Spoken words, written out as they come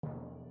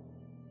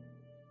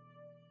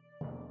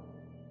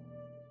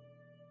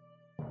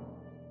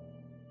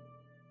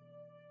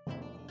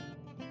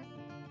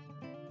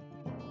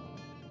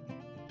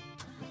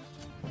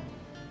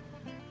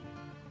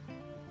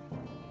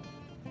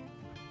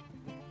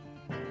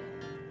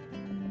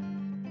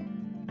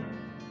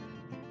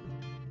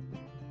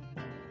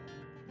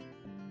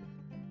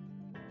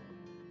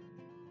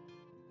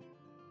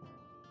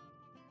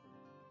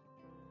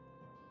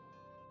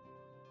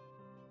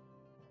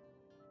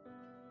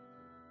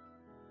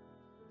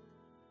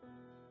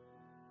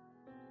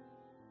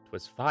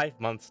'Twas 5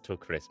 months till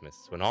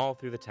Christmas, when all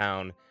through the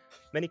town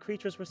many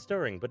creatures were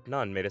stirring, but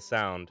none made a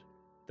sound.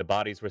 The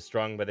bodies were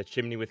strung by the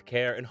chimney with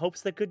care, in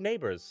hopes that good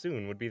neighbors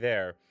soon would be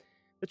there.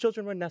 The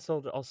children were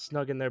nestled all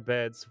snug in their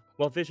beds,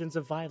 while visions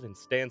of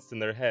violence danced in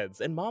their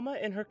heads, and Mamma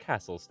in her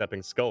castle,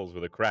 stepping skulls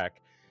with a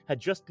crack, had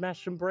just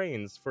mashed some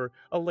brains for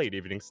a late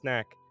evening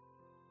snack.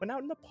 When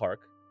out in the park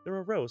there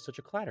arose such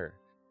a clatter,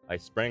 I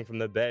sprang from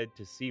the bed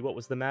to see what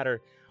was the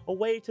matter.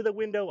 Away to the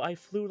window I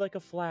flew like a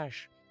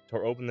flash,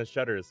 tore open the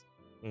shutters,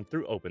 and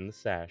threw open the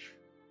sash.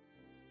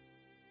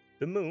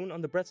 The moon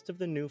on the breast of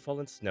the new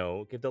fallen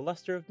snow gave the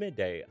luster of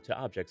midday to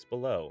objects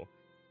below,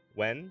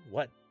 when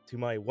what to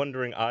my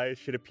wondering eyes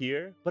should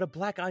appear but a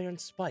black iron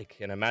spike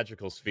in a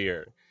magical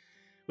sphere.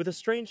 With a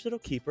strange little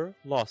keeper,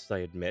 lost I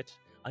admit,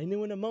 I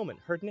knew in a moment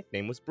her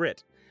nickname was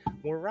Brit.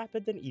 More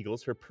rapid than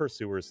eagles her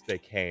pursuers they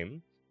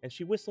came, and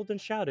she whistled and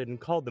shouted and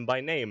called them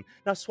by name.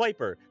 Now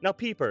Swiper, now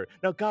Peeper,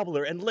 now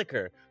Gobbler and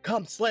Licker,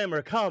 come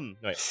Slammer, come,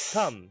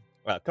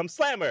 come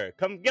Slammer,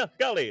 come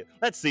Gully,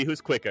 let's see who's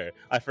quicker.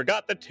 I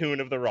forgot the tune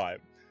of the rhyme.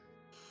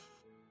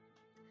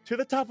 To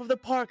the top of the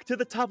park, to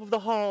the top of the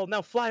hall,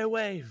 now fly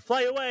away,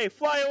 fly away,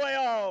 fly away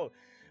all!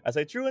 As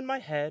I drew in my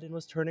head and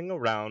was turning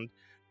around,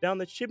 down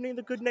the chimney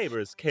the good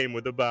neighbors came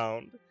with a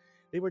bound.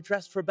 They were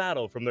dressed for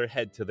battle from their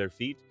head to their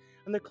feet,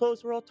 and their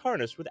clothes were all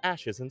tarnished with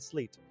ashes and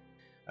sleet.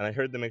 And I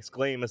heard them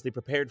exclaim as they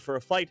prepared for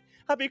a fight,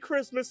 Happy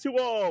Christmas to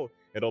all!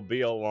 It'll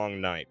be a long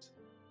night.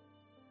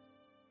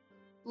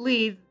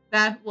 Lee,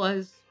 that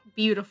was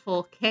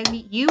beautiful. Can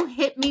you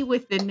hit me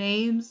with the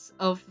names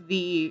of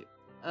the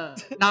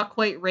not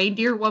quite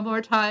reindeer one more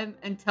time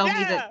and tell me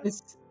that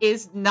this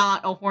is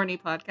not a horny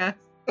podcast?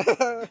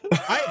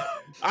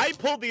 I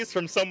pulled these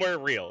from somewhere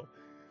real.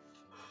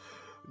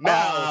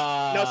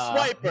 Now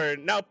Swiper,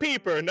 now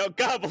Peeper, now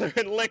Gobbler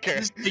and Licker.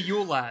 This is the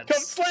Yule lads.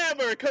 Come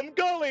Slammer, come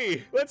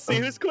Gully. Let's see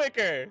who's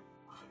quicker.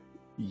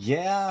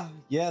 Yeah,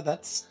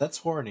 that's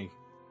horny.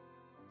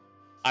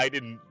 I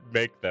didn't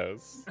make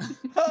those.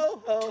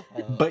 Ho, ho,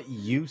 ho. But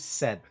you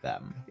said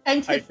them.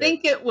 And to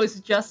think it was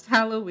just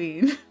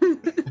Halloween.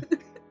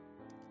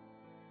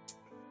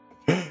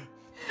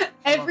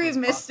 Every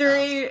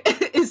mystery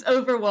is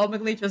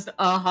overwhelmingly just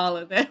a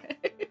holiday.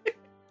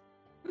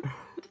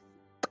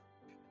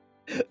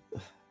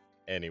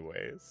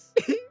 Anyways.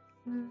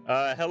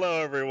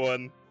 Hello,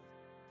 everyone.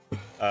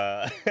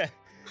 And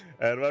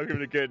welcome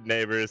to Good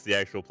Neighbors, the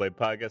actual play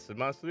podcast of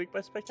Monster Week by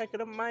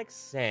Spectacular Mike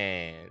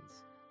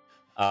Sands.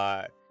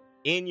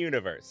 In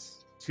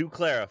universe, to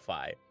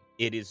clarify,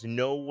 it is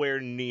nowhere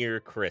near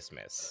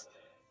Christmas.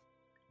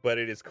 But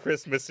it is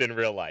Christmas in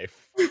real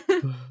life.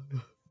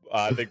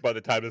 I think by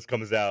the time this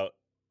comes out,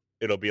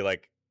 it'll be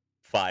like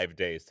 5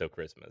 days till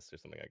Christmas or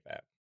something like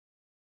that.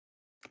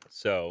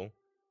 So,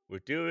 we're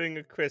doing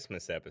a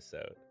Christmas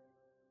episode.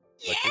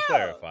 But to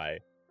clarify,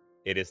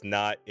 it is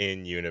not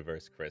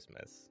in-universe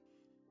Christmas.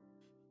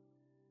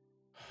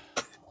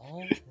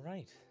 All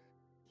right.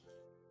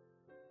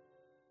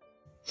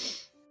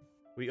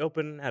 We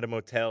open at a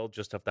motel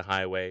just off the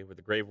highway where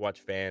the Grave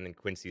Watch van and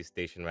Quincy's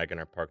station wagon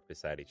are parked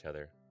beside each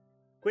other.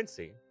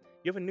 Quincy,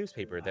 you have a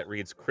newspaper that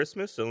reads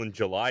Christmas in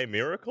July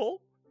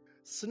Miracle?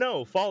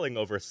 Snow falling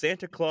over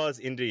Santa Claus,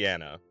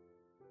 Indiana.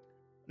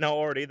 Now,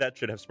 already that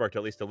should have sparked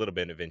at least a little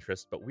bit of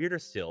interest, but weirder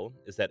still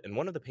is that in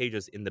one of the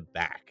pages in the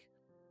back,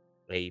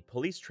 a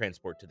police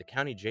transport to the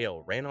county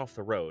jail ran off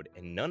the road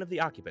and none of the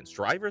occupants,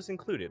 drivers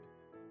included,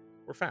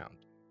 were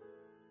found.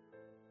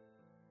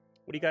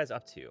 What are you guys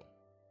up to?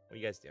 What are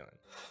you guys doing?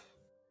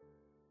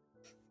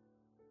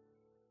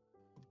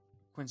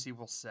 Quincy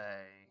will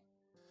say,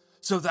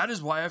 so that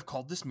is why I've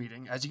called this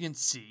meeting. As you can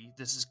see,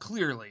 this is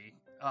clearly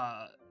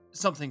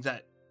something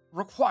that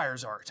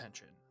requires our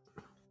attention.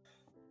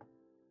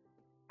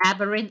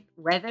 Aberrant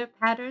weather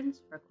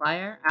patterns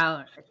require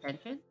our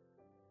attention.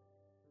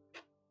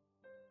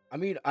 I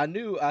mean, I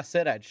knew I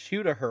said I'd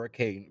shoot a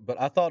hurricane, but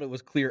I thought it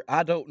was clear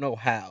I don't know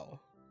how.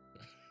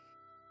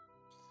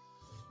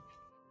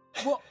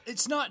 Well,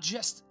 it's not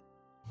just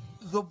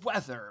the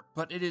weather,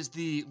 but it is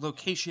the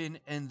location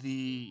and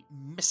the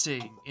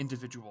missing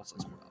individuals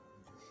as well.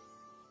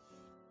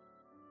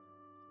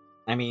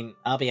 I mean,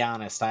 I'll be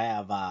honest, I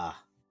have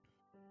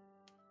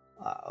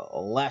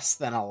less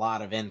than a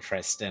lot of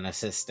interest in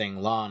assisting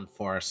law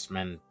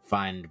enforcement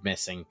find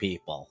missing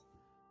people.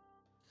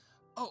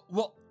 Oh,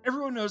 well,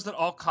 everyone knows that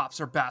all cops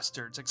are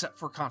bastards, except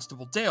for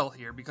Constable Dale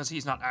here, because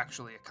he's not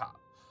actually a cop.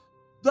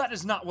 That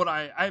is not what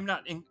I'm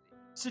not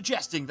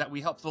suggesting that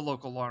we help the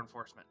local law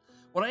enforcement.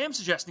 What I am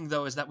suggesting,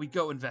 though, is that we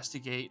go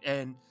investigate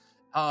and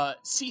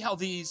see how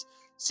these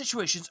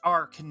situations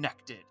are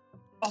connected.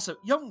 Also,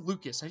 young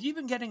Lucas, have you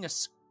been getting a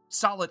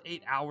solid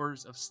 8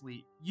 hours of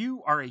sleep?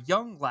 You are a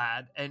young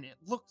lad, and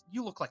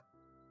you look like,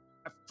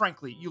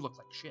 frankly, you look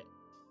like shit.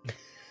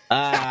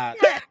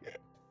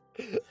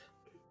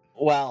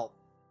 Well,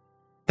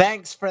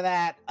 thanks for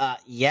that.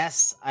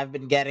 Yes, I've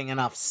been getting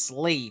enough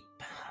sleep.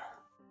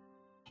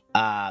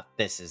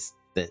 This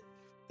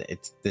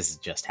is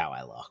just how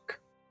I look.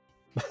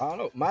 I don't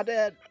know. My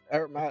dad,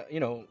 or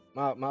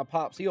my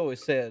pops, he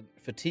always said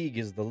fatigue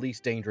is the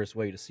least dangerous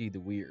way to see the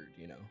weird.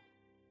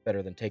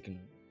 Better than taking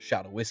a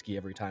shot of whiskey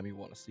every time you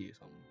want to see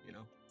something.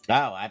 Oh,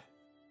 I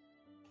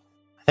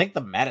think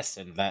the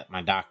medicine that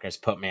my doctor's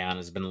put me on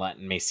has been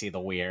letting me see the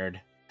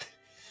weird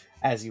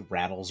as he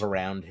rattles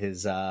around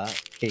his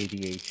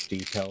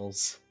ADHD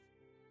pills.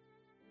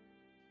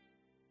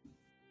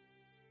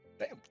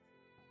 Damn.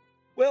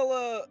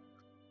 Well,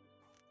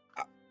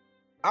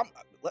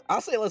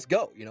 I'll say let's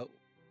go.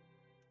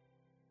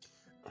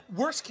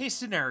 Worst case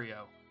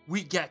scenario,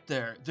 we get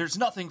there, there's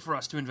nothing for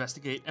us to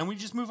investigate, and we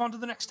just move on to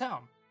the next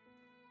town.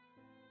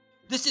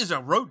 This is a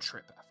road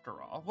trip,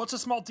 after all. What's a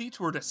small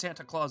detour to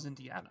Santa Claus,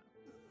 Indiana?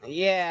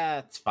 Yeah,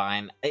 it's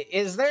fine.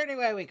 Is there any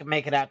way we can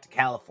make it out to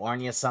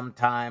California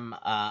sometime?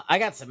 I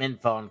got some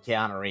info on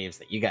Keanu Reeves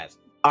that you guys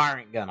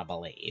aren't gonna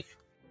believe.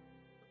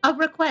 A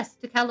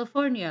request to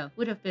California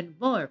would have been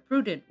more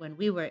prudent when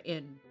we were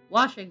in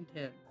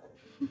Washington.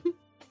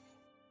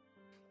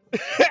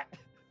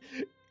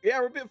 Yeah,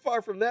 we're a bit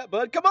far from that,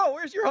 bud. Come on,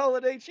 where's your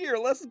holiday cheer?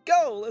 Let's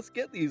go. Let's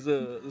get these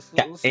let's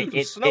do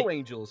some snow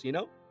angels.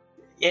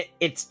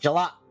 It's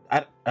July.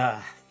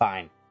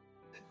 Fine.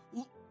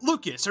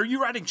 Lucas, are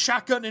you riding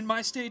shotgun in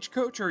my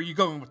stagecoach, or are you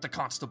going with the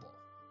constable?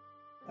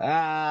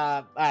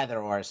 Either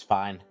or is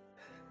fine.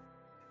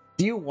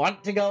 Do you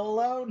want to go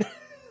alone?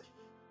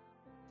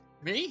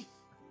 Me?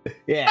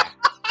 Yeah.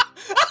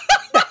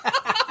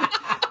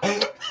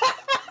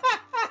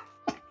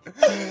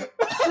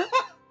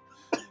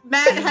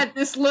 Matt had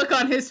this look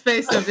on his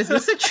face of, is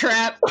this a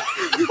trap?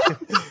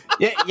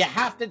 Yeah, you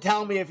have to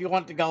tell me if you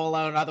want to go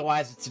alone,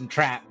 otherwise it's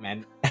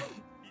entrapment.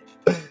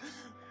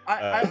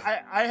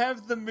 I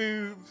have the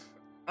move.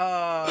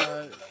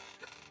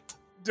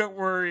 Don't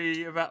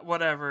worry about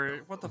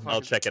whatever. What the fuck?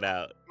 I'll check it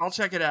out. I'll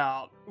check it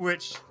out.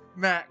 Which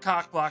Matt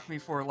cock-blocked me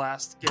for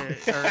last game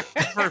or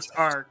first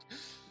arc.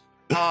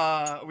 We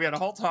had a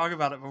whole talk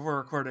about it before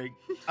recording.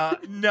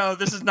 No,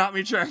 this is not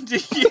me trying to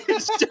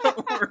use.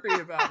 Don't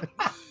worry about it.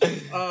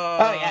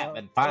 Oh yeah,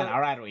 then fine. I'll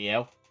ride with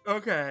you.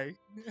 Okay.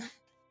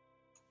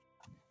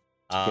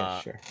 Yeah,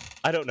 sure.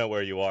 I don't know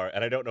where you are,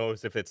 and I don't know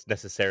if it's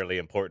necessarily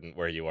important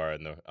where you are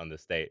on the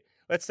state.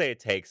 Let's say it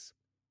takes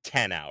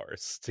 10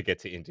 hours to get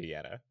to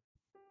Indiana.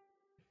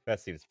 That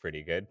seems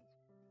pretty good.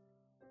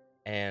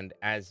 And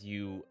as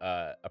you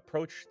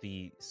approach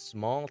the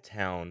small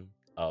town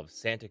of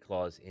Santa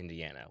Claus,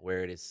 Indiana,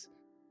 where it is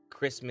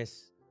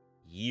Christmas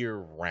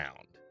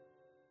year-round,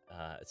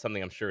 it's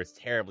something I'm sure is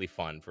terribly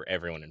fun for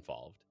everyone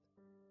involved.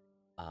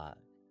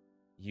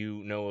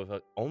 You know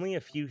of only a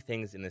few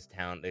things in this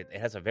town. It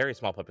has a very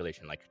small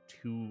population, like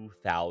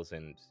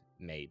 2,000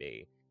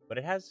 maybe, but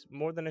it has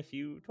more than a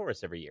few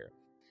tourists every year.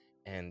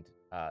 And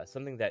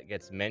something that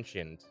gets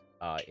mentioned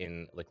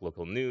in like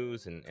local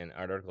news and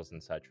articles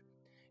and such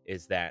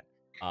is that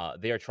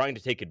they are trying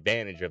to take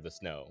advantage of the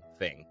snow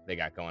thing they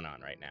got going on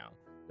right now.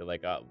 They're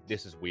like,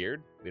 this is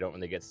weird. We don't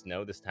really get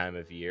snow this time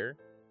of year.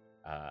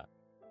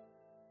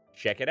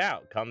 Check it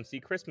out. Come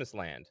see Christmas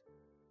Land.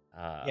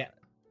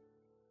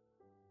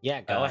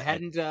 Yeah, go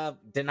ahead and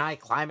deny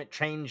climate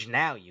change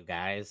now, you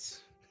guys.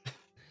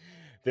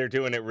 They're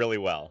doing it really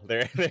well.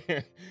 They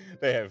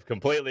have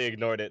completely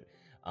ignored it.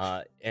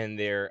 And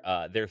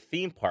their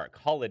theme park,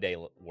 Holiday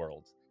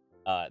World,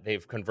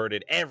 they've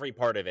converted every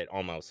part of it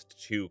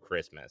almost to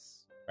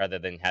Christmas, rather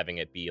than having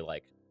it be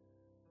like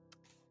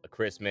a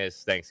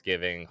Christmas,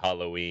 Thanksgiving,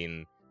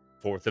 Halloween,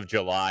 4th of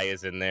July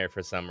is in there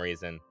for some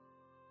reason.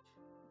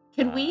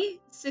 Can we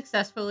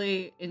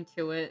successfully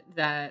intuit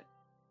that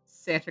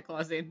Santa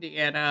Claus,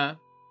 Indiana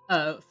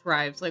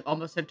thrives like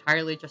almost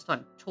entirely just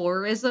on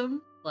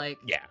tourism? Like,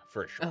 yeah,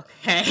 for sure.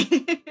 Okay.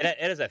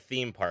 it is a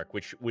theme park,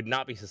 which would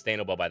not be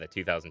sustainable by the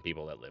 2,000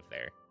 people that live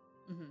there.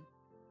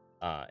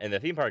 Mm-hmm. And the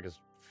theme park is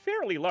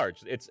fairly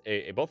large. It's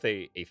both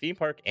a theme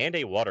park and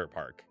a water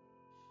park.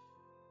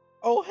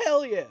 Oh,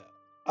 hell yeah.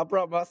 I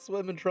brought my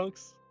swimming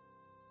trunks.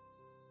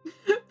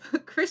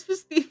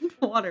 Christmas themed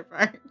water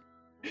park.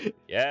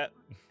 Yeah.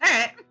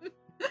 Alright.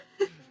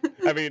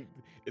 I mean,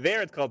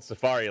 there it's called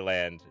Safari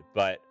Land,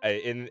 but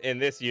in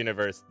this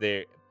universe,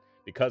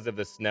 because of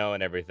the snow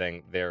and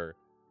everything, they're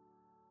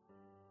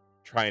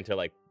trying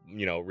to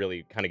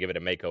really kind of give it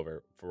a makeover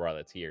for while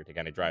it's here to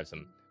kind of drive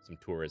some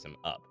tourism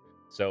up.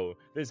 So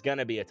there's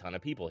gonna be a ton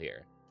of people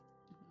here.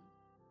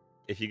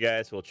 If you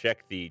guys will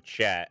check the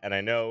chat, and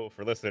I know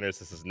for listeners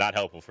this is not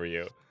helpful for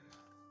you,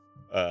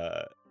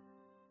 but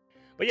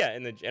yeah,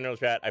 in the general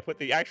chat, I put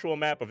the actual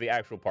map of the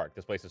actual park.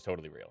 This place is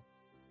totally real.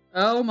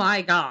 Oh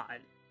my god.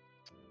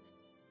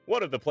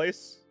 One of the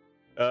place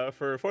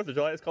for 4th of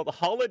July is called the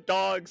Holla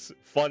Dogs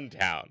Fun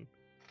Town.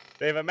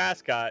 They have a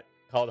mascot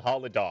called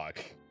Holla Dog.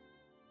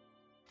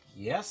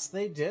 Yes,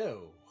 they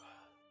do.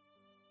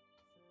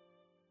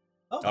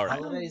 Oh, All right.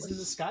 Holidays in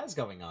the Sky's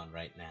going on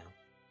right now.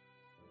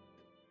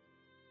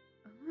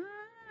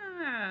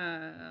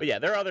 But yeah,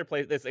 there are other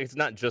places. It's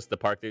not just the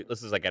park.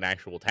 This is like an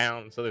actual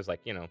town. So there's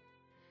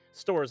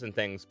stores and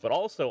things. But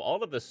also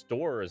all of the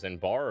stores and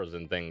bars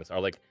and things are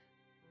like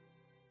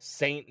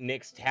St.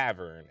 Nick's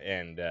Tavern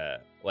and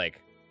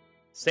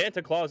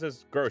Santa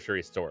Claus's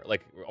grocery store,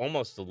 like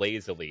almost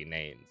lazily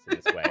named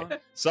in this way.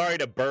 Sorry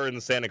to burn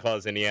Santa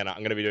Claus, Indiana. I'm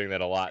going to be doing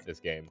that a lot this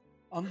game.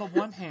 On the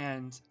one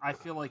hand, I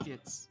feel like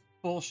it's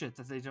bullshit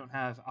that they don't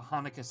have a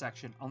Hanukkah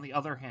section. On the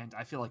other hand,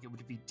 I feel like it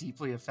would be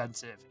deeply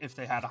offensive if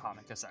they had a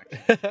Hanukkah section.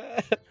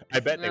 I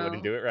bet they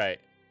wouldn't do it right.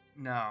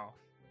 No.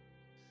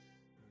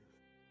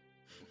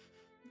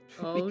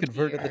 Oh, We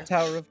converted dear. the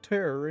Tower of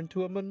Terror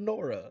into a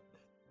menorah.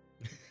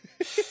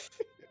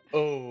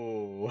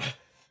 Oh.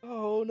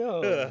 Oh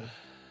no. Ugh.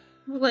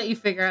 We'll let you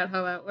figure out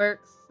how that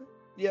works.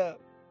 Yeah.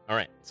 All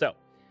right, so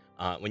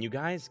when you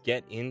guys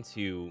get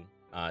into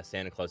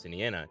Santa Claus,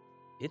 Indiana,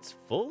 it's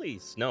fully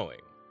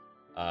snowing.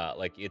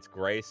 Like it's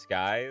gray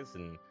skies,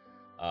 and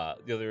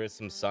there is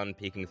some sun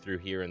peeking through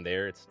here and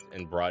there. It's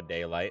in broad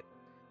daylight,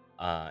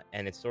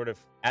 and it's sort of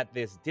at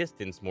this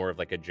distance more of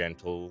like a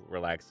gentle,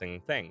 relaxing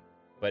thing.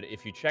 But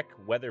if you check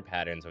weather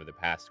patterns over the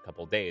past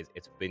couple days,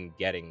 it's been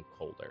getting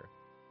colder.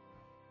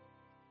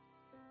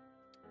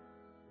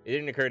 It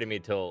didn't occur to me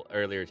till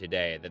earlier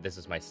today that this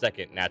is my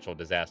second natural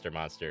disaster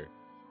monster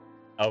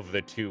of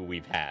the two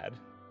we've had.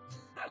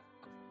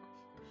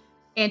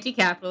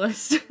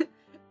 Anti-capitalist,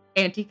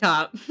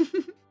 anti-cop,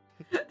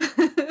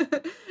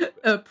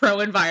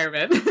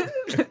 pro-environment.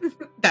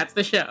 That's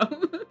the show.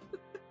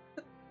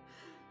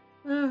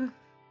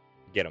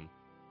 Get him.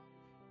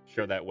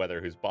 Show that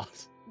weather who's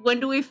boss. When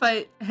do we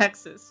fight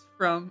Hexus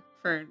from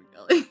Fern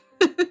Gully?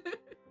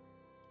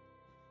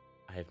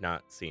 I have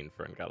not seen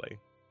Fern Gully,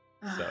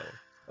 so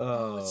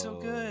Oh, it's so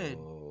good.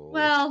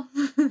 Well,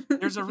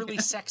 There's a really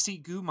sexy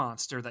goo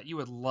monster that you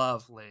would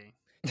love, Lee.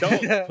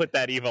 don't put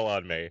that evil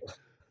on me.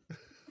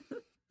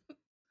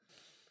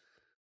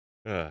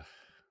 Ugh.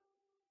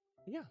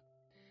 Yeah.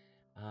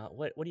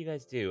 What do you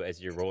guys do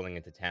as you're rolling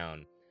into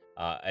town?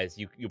 As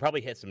you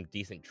probably hit some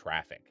decent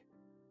traffic.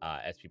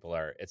 As people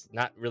are, it's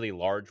not really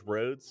large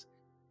roads.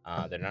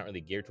 They're not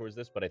really geared towards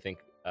this, but I think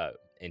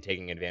in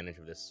taking advantage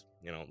of this,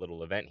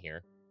 little event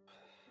here,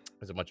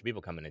 there's a bunch of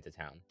people coming into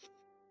town.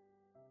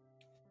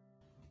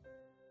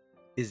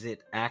 Is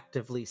it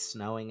actively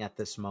snowing at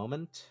this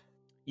moment?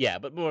 Yeah,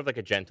 but more of like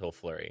a gentle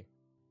flurry.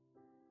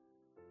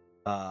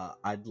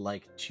 I'd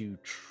like to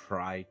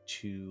try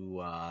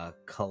to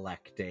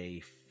collect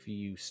a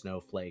few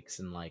snowflakes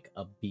in like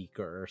a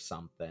beaker or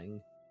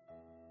something.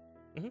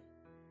 You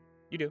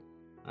do.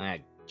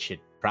 I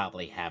should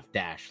probably have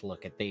Dash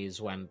look at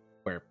these when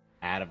we're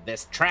out of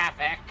this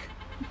traffic.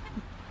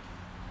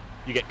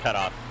 You get cut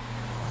off.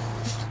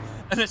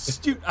 An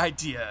astute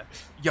idea,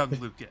 young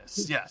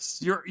Lucas.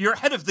 Yes, you're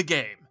ahead of the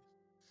game.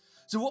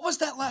 So what was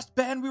that last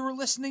band we were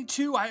listening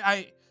to?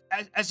 I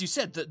as you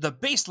said, the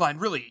bass line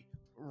really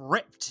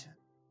ripped.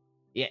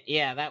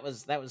 Yeah, that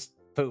was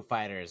Foo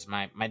Fighters.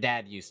 My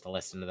dad used to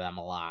listen to them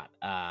a lot.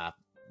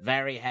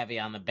 Very heavy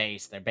on the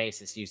bass. Their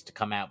bassist used to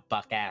come out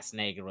buck-ass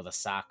naked with a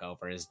sock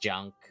over his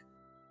junk.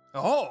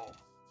 Oh,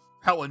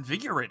 how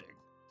invigorating.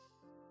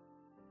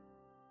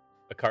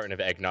 A carton of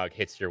eggnog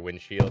hits your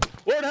windshield.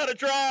 Learn how to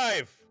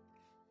drive!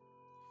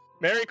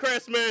 Merry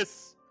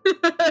Christmas!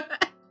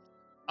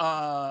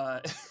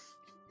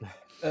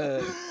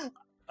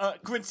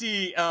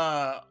 Quincy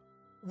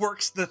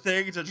works the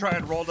thing to try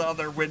and roll down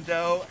their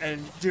window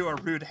and do a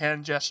rude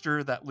hand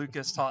gesture that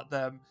Lucas taught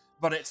them,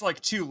 but it's like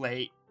too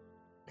late.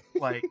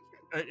 Like,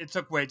 it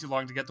took way too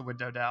long to get the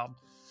window down.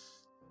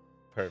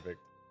 Perfect.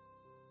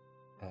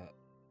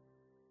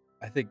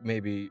 I think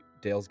maybe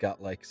Dale's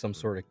got like some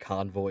sort of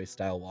convoy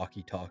style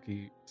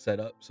walkie-talkie set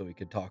up so he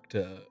could talk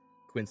to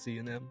Quincy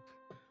and them.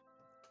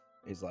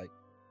 He's like,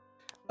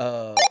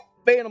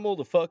 Vanimal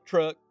the fuck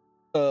truck.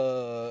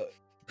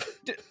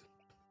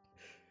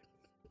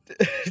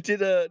 Did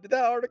that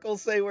article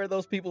say where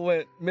those people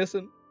went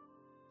missing?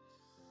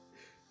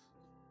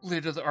 Lee,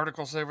 did the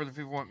article say where the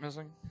people went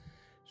missing?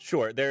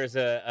 Sure, there's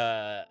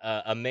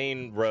a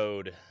main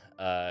road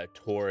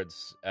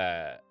towards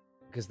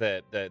because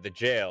the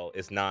jail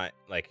is not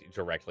like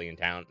directly in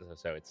town,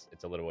 so it's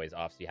a little ways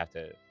off. So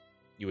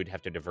you would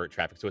have to divert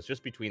traffic. So it's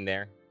just between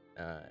there.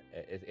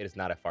 It is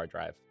not a far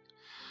drive.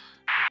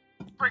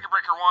 Breaker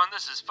 1,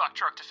 this is Fuck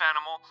Truck to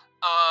Fanimal.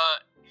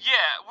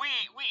 Yeah,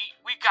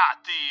 we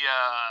got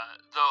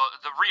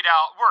the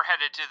readout. We're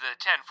headed to the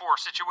 10-4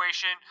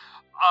 situation.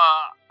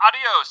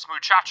 Adios,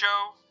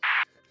 muchacho.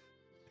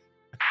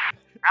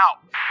 Out.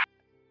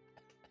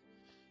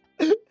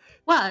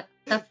 What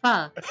the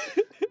fuck?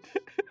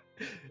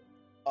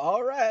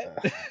 All right.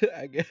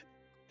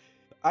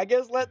 I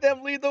guess let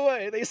them lead the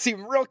way. They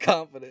seem real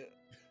confident.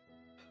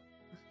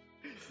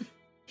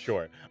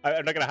 Sure,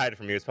 I'm not gonna hide it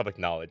from you. It's public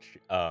knowledge.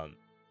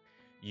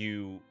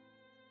 You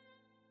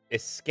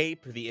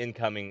escape the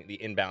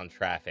inbound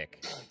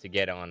traffic to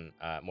get on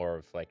more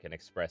of like an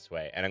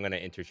expressway, and I'm gonna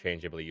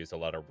interchangeably use a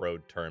lot of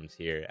road terms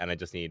here, and I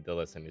just need the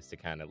listeners to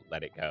kind of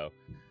let it go.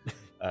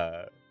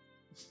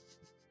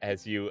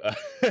 As you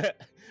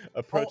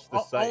approach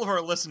the site. All of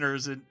our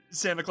listeners in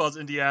Santa Claus,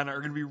 Indiana are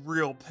going to be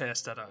real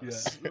pissed at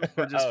us. Yeah.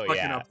 We're just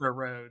fucking up their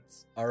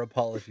roads. Our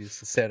apologies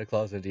to Santa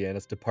Claus,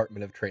 Indiana's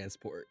Department of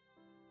Transport.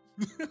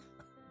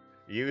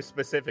 You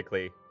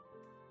specifically.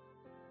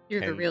 You're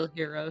the Can real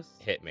heroes.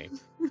 hit me.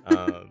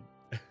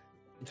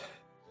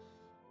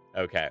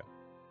 Okay.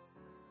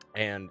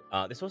 And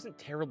this wasn't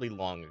terribly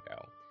long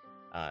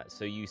ago.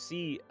 So you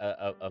see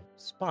a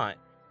spot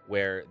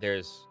where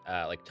there's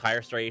like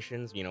tire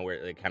striations, you know, where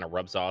it kind of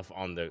rubs off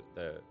on the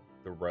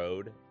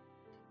road.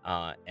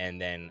 And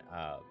then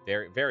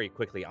very, very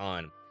quickly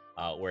on,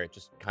 where it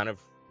just kind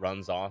of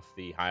runs off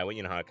the highway.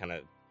 You know how it kind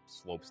of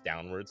slopes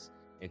downwards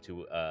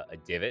into a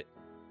divot,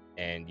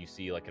 and you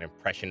see like an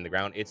impression in the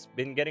ground. It's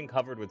been getting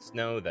covered with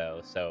snow,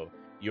 though, so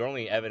your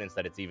only evidence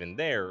that it's even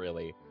there,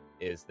 really,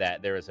 is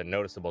that there is a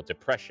noticeable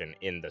depression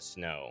in the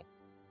snow.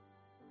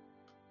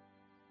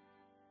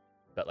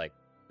 But like,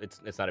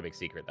 it's not a big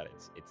secret that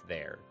it's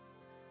there.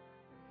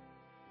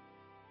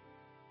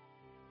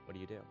 What do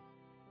you do?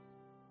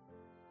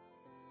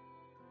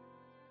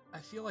 I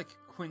feel like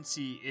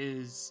Quincy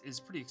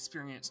is pretty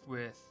experienced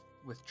with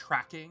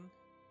tracking.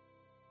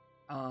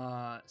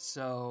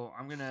 So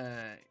I'm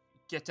gonna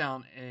get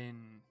down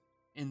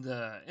in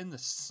the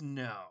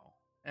snow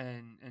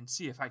and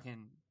see if I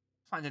can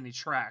find any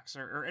tracks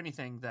or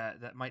anything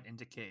that might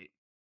indicate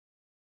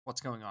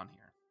what's going on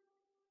here.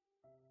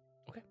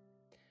 Okay.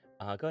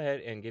 Go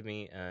ahead and give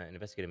me an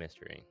investigative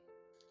mystery.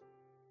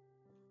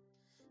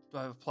 Do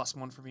I have a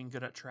 +1 for being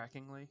good at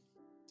tracking, Lee?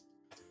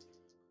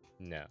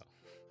 No.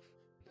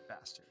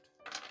 Bastard.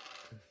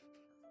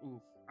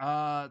 Ooh.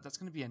 That's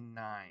gonna be a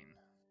 9.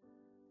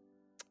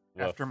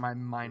 Woof. After my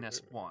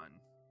 -1.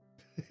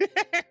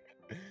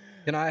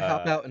 Can I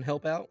hop out and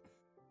help out?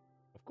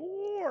 Of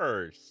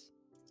course.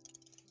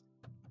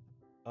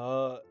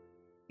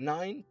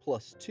 9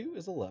 + 2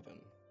 is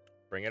 11.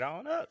 Bring it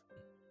on up.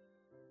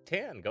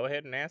 10. Go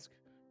ahead and ask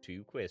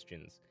 2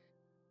 questions.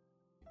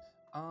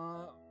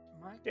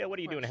 Yeah, what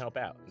are you doing to help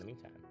out in the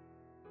meantime?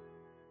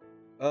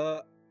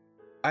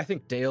 I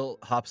think Dale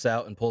hops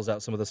out and pulls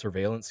out some of the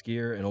surveillance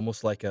gear, and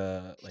almost like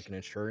an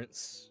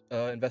insurance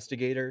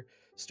investigator,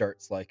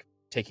 starts like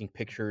taking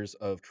pictures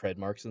of tread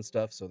marks and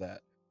stuff, so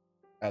that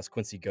as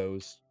Quincy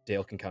goes,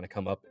 Dale can kind of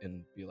come up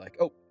and be like,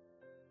 "Oh,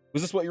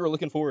 was this what you were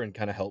looking for?" and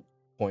kind of help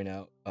point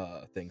out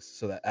things,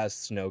 so that as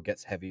snow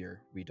gets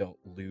heavier, we don't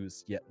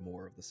lose yet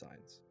more of the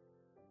signs.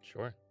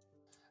 Sure.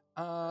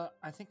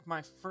 I think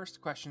my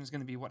first question is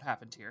going to be what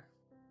happened here.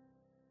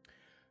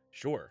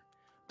 Sure.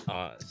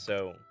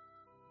 So,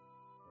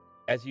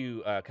 as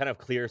you kind of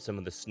clear some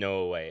of the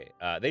snow away,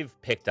 they've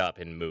picked up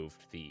and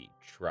moved the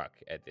truck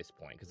at this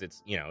point because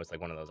it's it's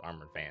like one of those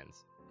armored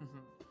vans.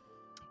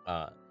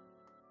 Mm-hmm.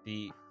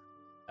 The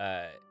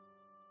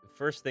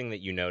first thing that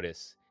you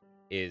notice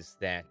is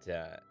that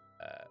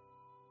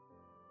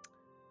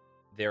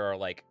there are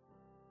like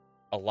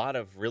a lot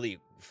of really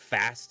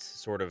fast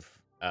sort of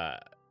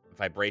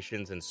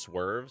vibrations and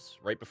swerves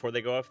right before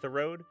they go off the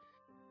road,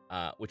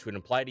 which would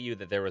imply to you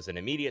that there was an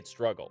immediate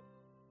struggle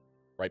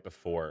right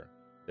before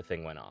the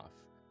thing went off,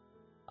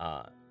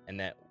 and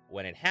that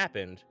when it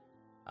happened,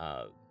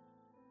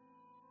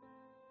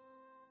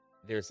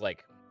 there's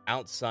like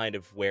outside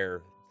of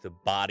where the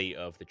body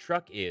of the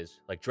truck is,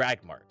 like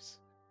drag marks.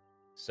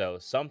 So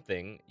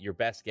something, your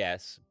best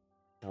guess,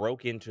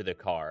 broke into the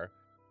car,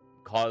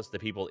 caused the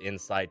people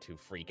inside to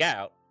freak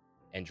out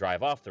and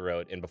drive off the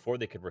road, and before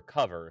they could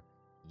recover,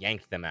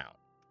 yanked them out.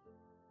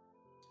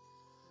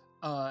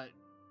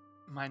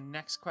 My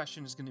next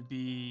question is going to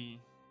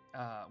be,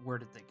 where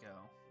did they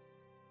go?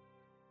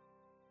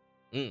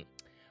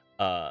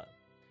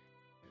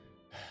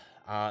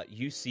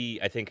 You see,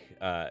 I think,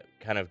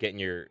 kind of getting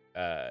your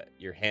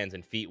hands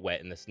and feet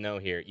wet in the snow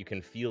here, you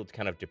can feel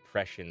kind of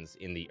depressions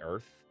in the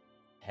earth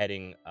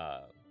heading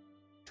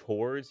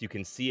towards, you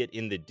can see it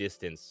in the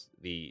distance,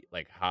 the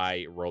like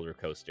high roller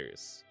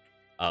coasters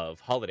of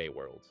Holiday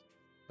World.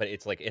 But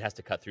it's like it has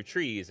to cut through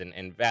trees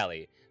and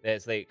valley.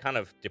 As they kind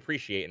of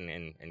depreciate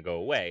and go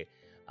away,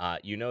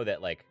 you know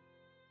that like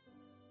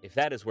if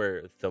that is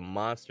where the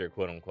monster,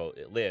 quote unquote,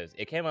 it lives,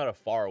 it came out of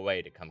far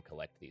away to come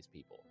collect these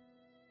people.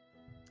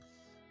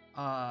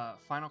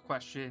 Final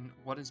question: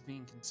 what is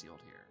being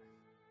concealed here?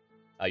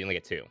 You only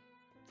get 2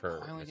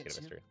 for I only get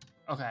mystery.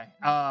 2? Okay.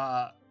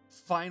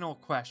 Final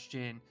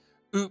question.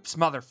 Oops,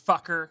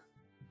 motherfucker.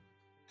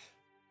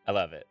 I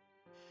love it.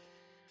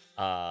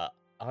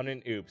 On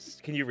an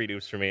oops, can you read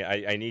oops for me?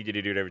 I need you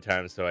to do it every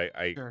time so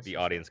the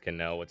audience can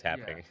know what's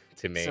happening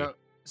to me.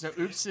 So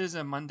oops is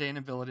a mundane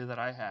ability that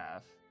I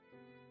have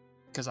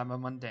because I'm a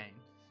mundane.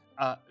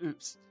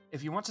 Oops.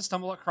 If you want to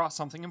stumble across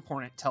something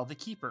important, tell the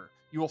keeper.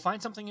 You will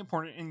find something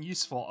important and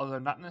useful, although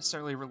not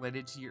necessarily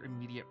related to your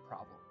immediate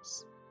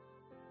problems.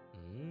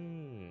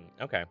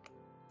 Okay.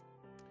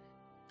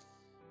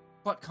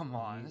 But come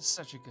on, this is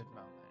such a good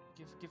moment.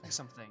 Give me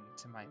something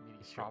to my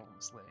immediate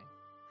problems, Lee.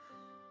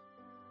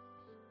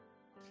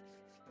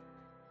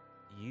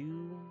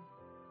 You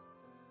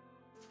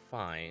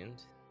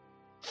find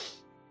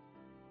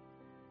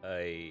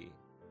a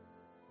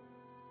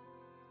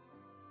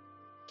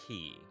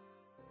key,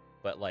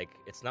 but like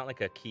it's not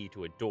like a key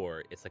to a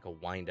door, it's like a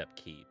wind-up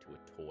key to a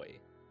toy.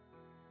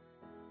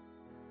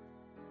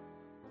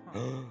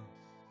 Huh.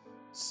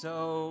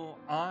 So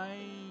I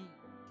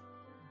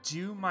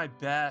do my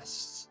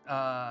best,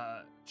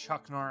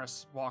 Chuck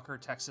Norris, Walker,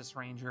 Texas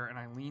Ranger, and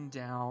I lean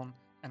down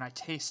and I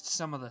taste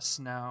some of the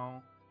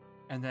snow,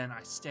 and then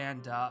I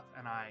stand up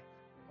and I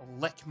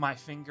lick my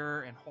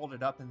finger and hold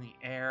it up in the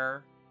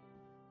air,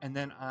 and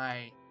then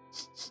I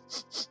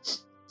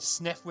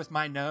sniff with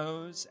my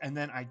nose, and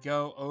then I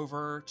go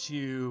over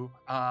to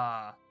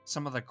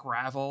some of the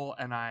gravel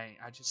and I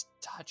just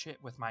touch it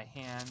with my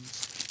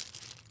hands,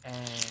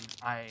 and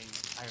I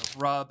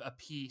rub a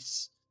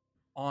piece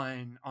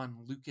on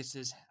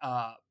Lucas's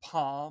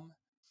palm,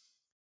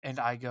 and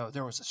I go,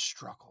 there was a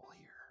struggle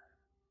here.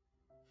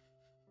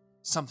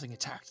 Something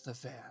attacked the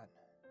van.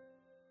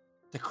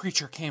 The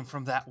creature came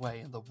from that way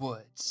in the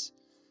woods,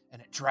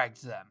 and it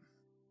dragged them.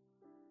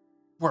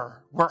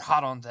 We're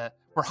hot on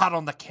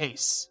the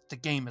case. The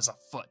game is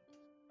afoot.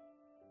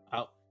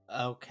 Oh,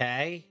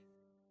 okay.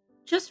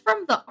 Just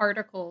from the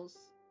articles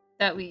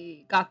that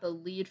we got the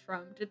lead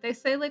from, did they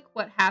say like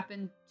what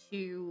happened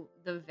to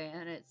the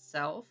van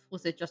itself?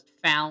 Was it just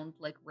found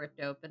like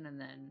ripped open and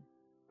then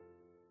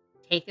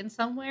taken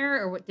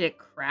somewhere, or what, did it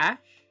crash?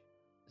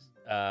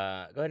 Go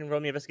ahead and roll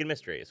me investigate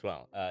mystery as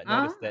well.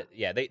 Notice that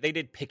they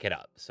did pick it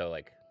up, so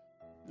like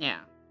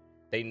Yeah.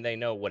 they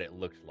know what it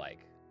looked like.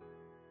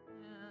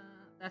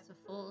 That's a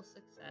full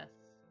success.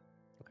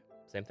 Okay,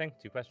 same thing.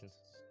 2 questions.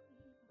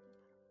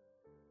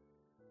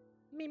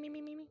 Me.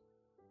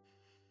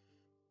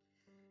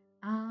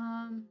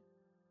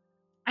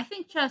 I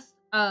think just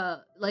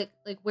like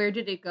where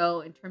did it go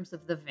in terms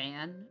of the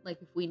van?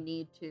 Like if we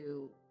need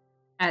to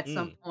at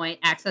some point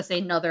access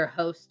another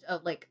host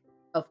of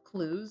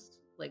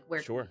clues, like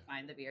where can we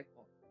find the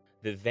vehicle?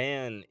 The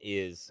van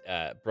is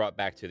brought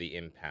back to the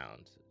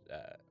impound,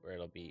 where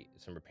it'll be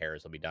some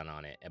repairs will be done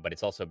on it, but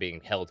it's also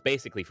being held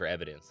basically for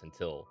evidence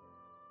until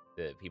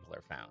the people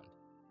are found.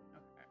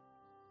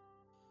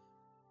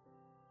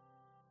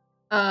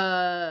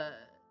 Okay.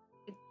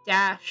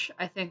 Dash,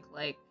 I think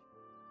like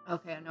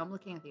okay, I know I'm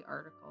looking at the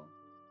article.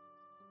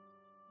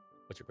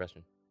 What's your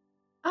question?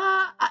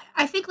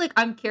 I think like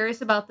I'm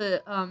curious about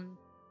the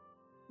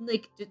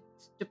like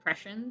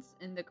depressions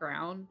in the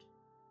ground.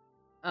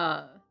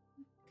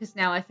 Because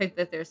now I think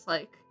that there's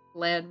like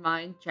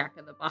landmine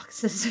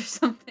jack-in-the-boxes or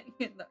something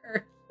in the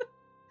earth.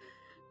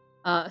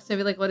 So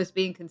maybe like what is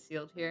being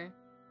concealed here?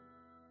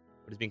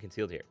 What is being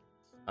concealed here?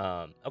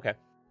 Okay.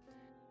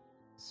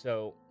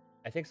 So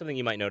I think something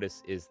you might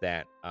notice is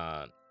that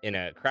in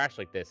a crash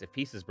like this, if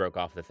pieces broke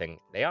off the thing,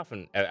 they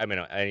often, I mean,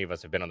 any of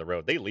us have been on the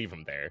road, they leave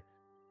them there.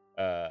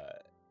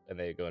 And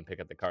they go and pick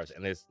up the cars,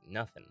 and there's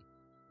nothing.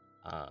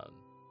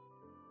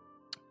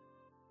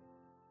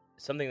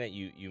 Something that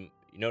you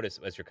notice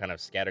as you're kind of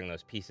scattering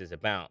those pieces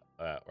about,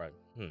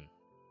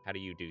 how do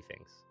you do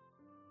things?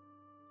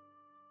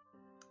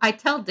 I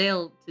tell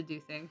Dale to do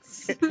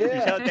things. You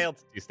tell Dale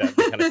to do stuff.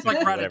 It's like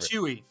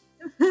Ratatouille.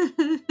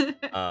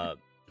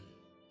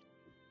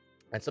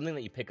 And something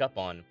that you pick up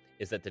on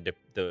is that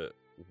the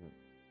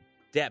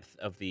depth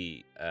of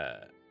the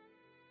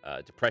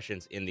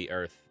depressions in the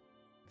earth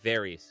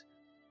varies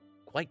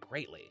quite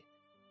greatly.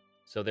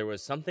 So there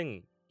was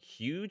something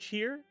huge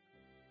here,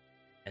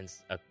 and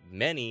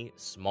many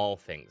small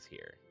things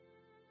here.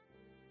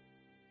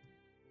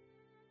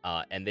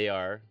 And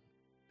the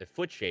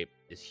foot shape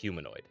is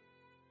humanoid.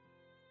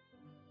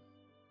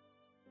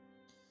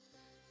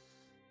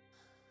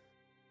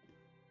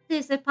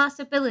 There's a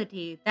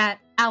possibility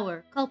that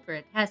our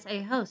culprit has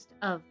a host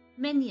of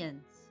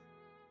minions,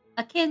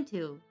 akin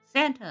to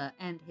Santa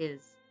and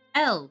his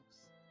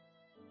elves.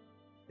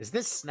 Is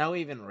this snow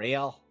even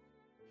real?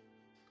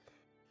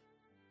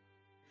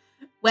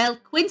 Well,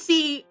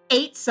 Quincy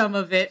ate some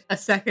of it a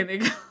second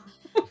ago.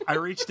 I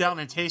reach down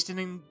and taste it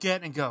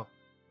again and go,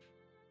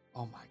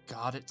 oh my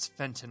god, it's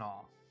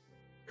fentanyl.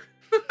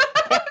 No,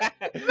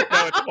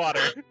 it's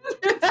water.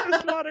 It's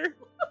just water.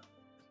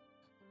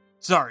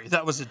 Sorry,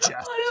 that was a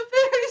jest. What a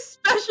very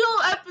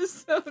special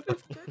episode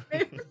of Good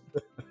Neighbors.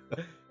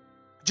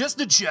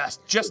 Just a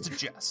jest. Just a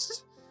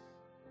jest.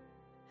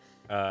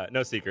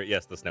 No secret.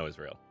 Yes, the snow is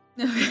real.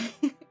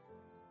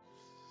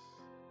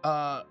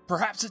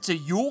 Perhaps it's a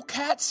Yule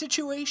Cat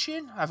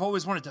situation? I've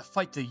always wanted to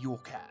fight the Yule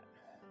Cat.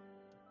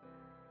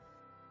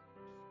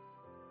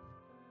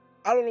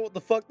 I don't know what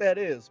the fuck that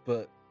is,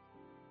 but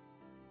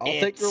I'll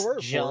take your word for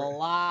it.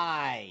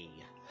 July.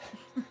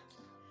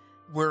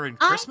 We're in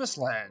Christmas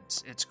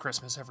land. It's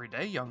Christmas every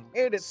day, young.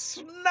 And it's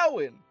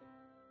snowing.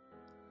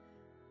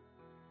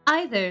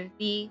 Either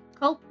the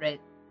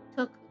culprit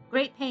took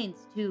great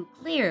pains to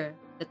clear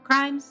the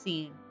crime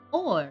scene,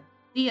 or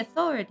the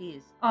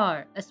authorities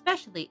are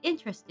especially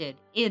interested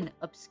in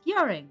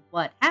obscuring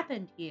what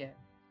happened here.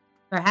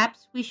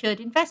 Perhaps we should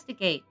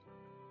investigate.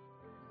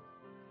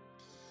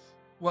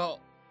 Well,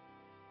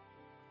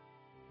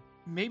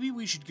 maybe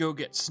we should go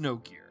get snow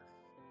gear.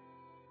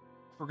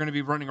 We're going to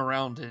be running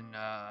around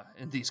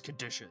in these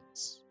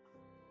conditions.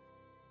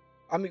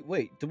 I mean,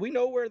 wait, do we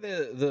know where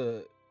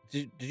did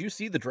you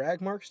see the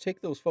drag marks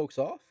take those folks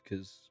off?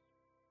 Because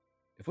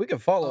if we can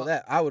follow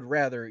that, I would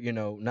rather,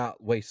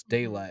 not waste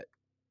daylight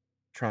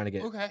trying to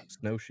get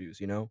snowshoes,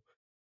 If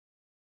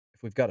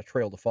we've got a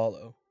trail to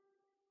follow.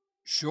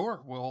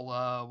 Sure,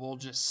 we'll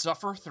just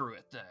suffer through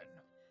it then.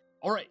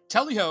 All right,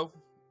 tally ho!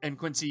 And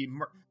Quincy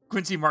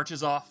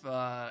marches off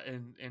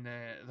in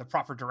the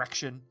proper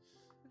direction.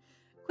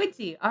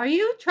 Quincy, are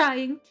you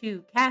trying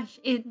to cash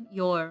in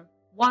your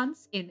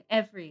once in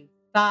every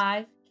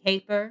 5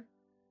 caper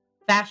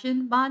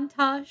fashion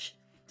montage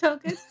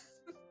token?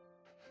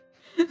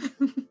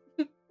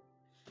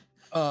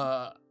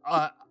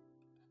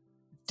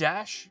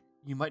 Dash,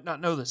 you might not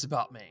know this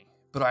about me,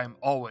 but I am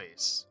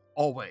always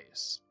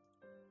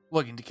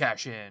looking to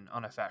cash in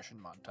on a fashion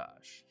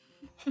montage.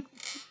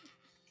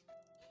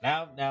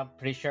 No,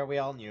 pretty sure we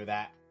all knew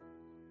that.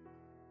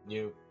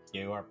 You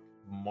are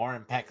more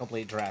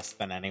impeccably dressed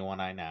than anyone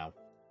I know.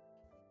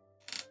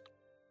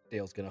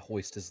 Dale's gonna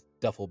hoist his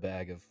duffel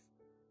bag of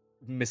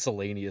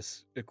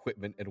miscellaneous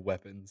equipment and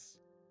weapons.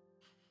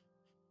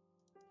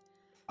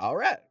 All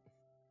right.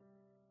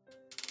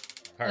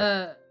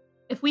 Perfect.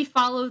 If we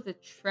follow the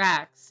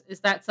tracks, is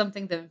that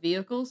something that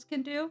vehicles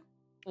can do?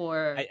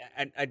 Or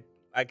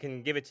I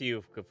can give it to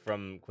you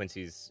from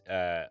Quincy's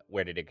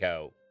Where Did It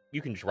Go?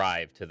 You can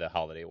drive to the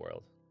holiday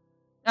world.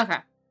 okay.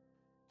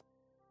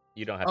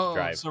 You don't have to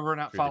drive. So we're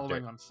not through the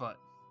following dirt. on foot.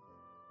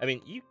 I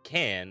mean, you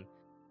can,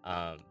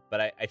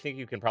 but I think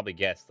you can probably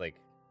guess, like,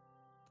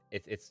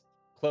 it's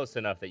close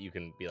enough that you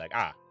can be like,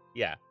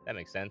 yeah, that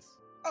makes sense.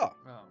 Oh.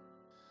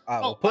 I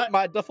will put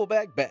my duffel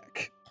bag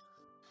back.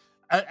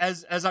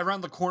 As I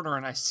round the corner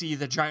and I see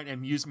the giant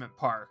amusement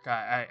park,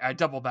 I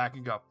double back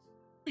and go,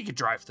 we could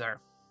drive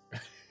there.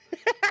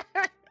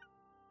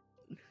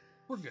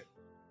 We're good.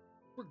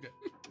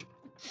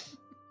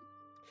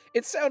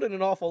 It sounded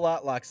an awful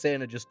lot like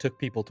Santa just took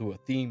people to a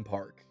theme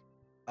park.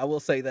 I will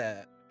say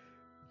that.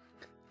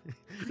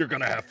 You're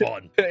gonna have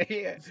fun.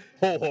 Yeah.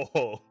 Ho ho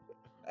ho.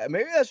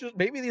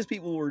 Maybe these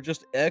people were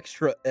just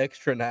extra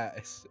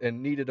nice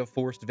and needed a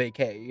forced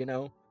vacay, you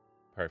know?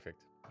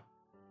 Perfect.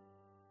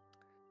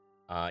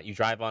 You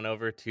drive on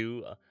over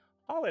to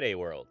Holiday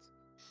World,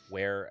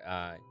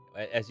 where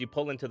as you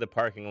pull into the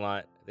parking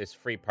lot, there's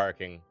free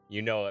parking.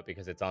 You know it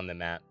because it's on the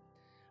map.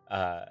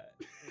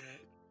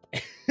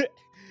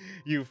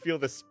 You feel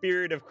the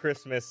spirit of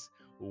Christmas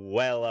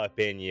well up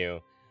in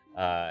you,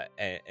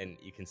 and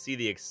you can see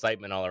the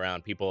excitement all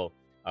around. People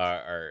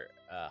are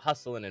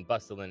hustling and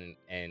bustling,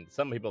 and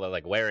some people are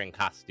like wearing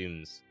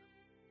costumes.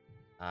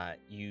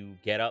 You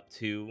get up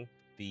to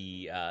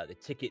the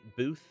ticket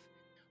booth,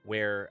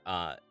 where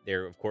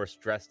they're of course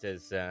dressed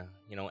as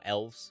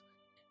elves,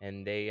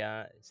 and they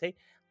say,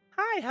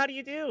 "Hi, how do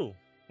you do?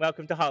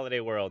 Welcome to Holiday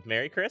World.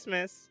 Merry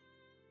Christmas."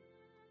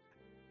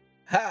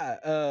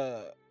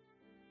 Hi,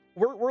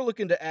 we're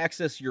looking to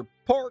access your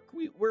park.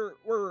 We're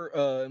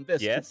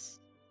Yes.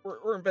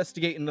 We're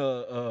investigating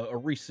a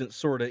recent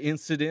sort of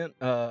incident.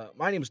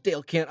 My name is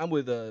Dale Kent. I'm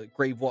with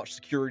Gravewatch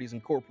Securities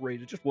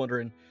Incorporated. Just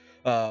wondering,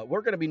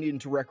 we're going to be needing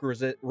to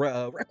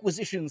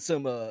requisition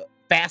some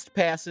fast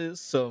passes,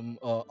 some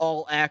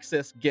all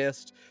access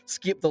guest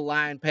skip the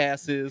line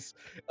passes.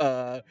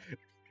 We're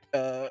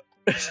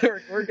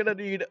gonna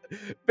need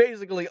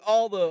basically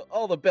all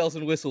the bells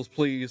and whistles,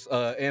 please,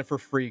 and for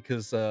free,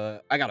 because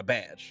I got a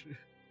badge.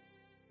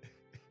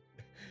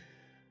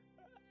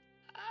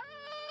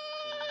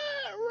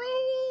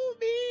 Roll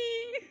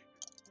me.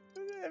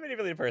 I'm an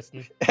evil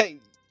person. Hey,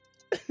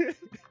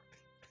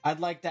 I'd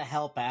like to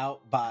help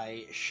out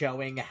by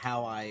showing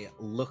how I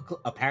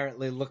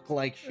apparently look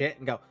like shit,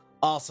 and go,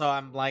 also,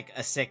 I'm like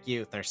a sick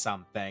youth or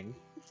something.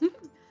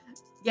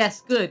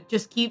 Yes, good.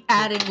 Just keep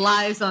adding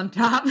lies on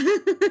top.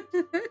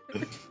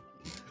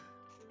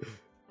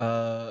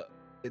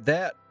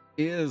 That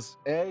is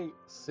a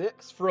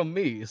 6 from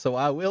me, so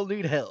I will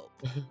need help.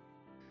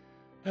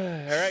 All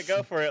right,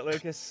 go for it,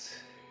 Lucas.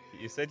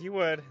 You said you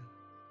would.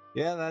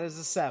 Yeah, that is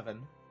a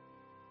 7.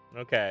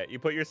 Okay, you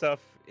put yourself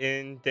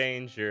in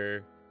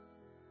danger.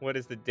 What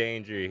is the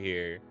danger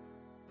here?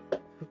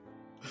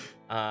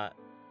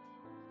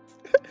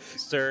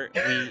 Sir,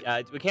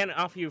 we can't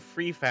offer you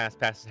free fast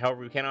passes.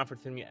 However, we can offer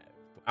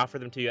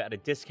them to you at a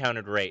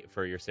discounted rate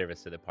for your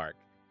service to the park.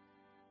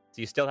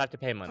 So you still have to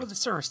pay money. For the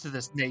service to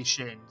this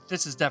nation,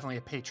 this is definitely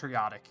a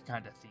patriotic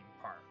kind of theme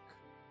park.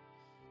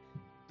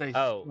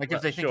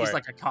 If they think he's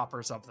like a cop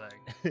or something.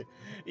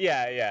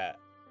 Yeah.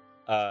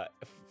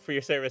 For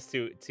your service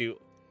to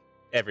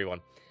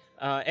everyone.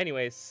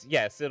 Anyways,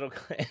 yes, it'll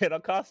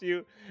cost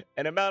you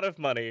an amount of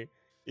money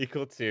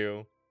equal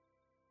to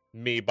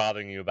me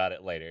bothering you about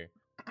it later.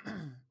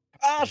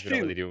 Ah, You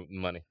can only shoot!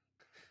 do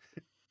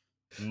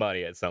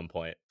money at some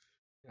point.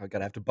 I'm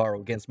gonna have to borrow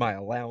against my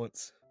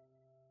allowance.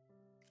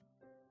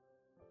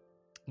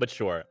 But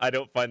sure, I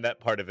don't find that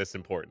part of this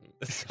important.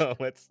 So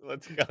let's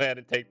go ahead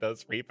and take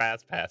those free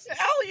fast passes.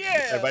 Hell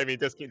yeah! Or maybe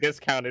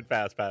discounted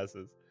fast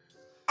passes.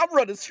 I'm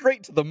running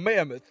straight to the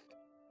mammoth.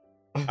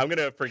 I'm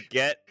gonna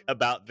forget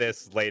about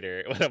this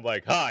later when I'm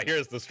like,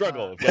 here's the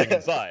struggle of getting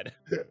inside.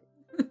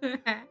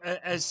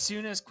 As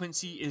soon as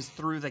Quincy is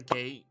through the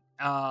gate,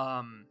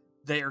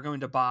 they are going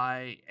to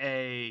buy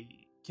a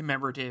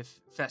commemorative,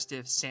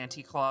 festive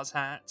Santa Claus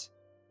hat.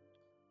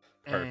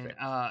 Perfect.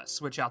 And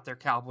switch out their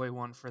cowboy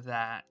one for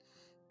that.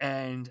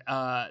 and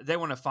they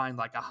want to find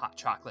like a hot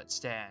chocolate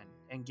stand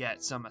and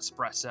get some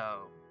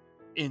espresso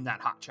in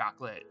that hot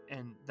chocolate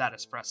and that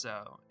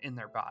espresso in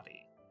their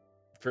body.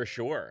 For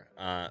sure.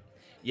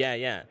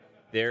 Yeah.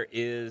 There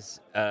is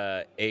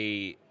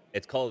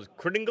it's called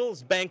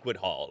Kringle's Banquet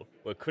Hall,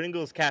 where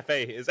Kringle's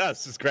Cafe is. Oh,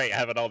 this is great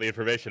having all the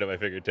information at my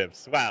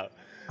fingertips. Wow.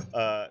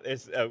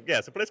 It's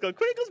it's a place called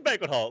Kringle's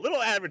Banquet Hall.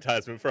 Little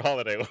advertisement for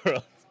Holiday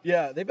World.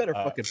 Yeah, they better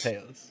fucking pay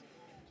us.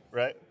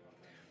 Right.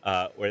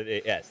 Where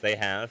they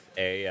have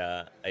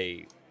an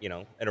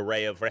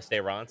array of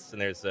restaurants,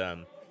 and there's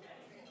a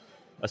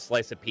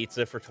slice of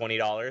pizza for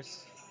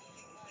 $20.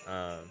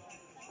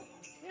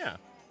 Yeah.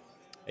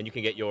 And you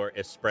can get your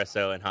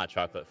espresso and hot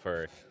chocolate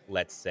for,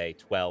 let's say,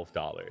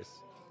 $12.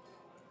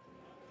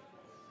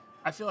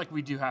 I feel like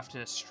we do have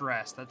to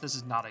stress that this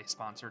is not a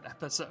sponsored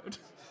episode.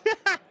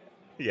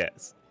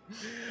 Yes.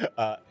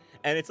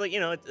 And it's like,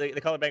 they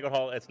call it Banquet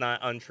Hall. It's not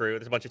untrue.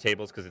 There's a bunch of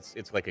tables because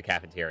it's like a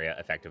cafeteria,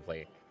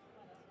 effectively,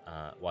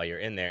 while you're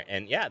in there.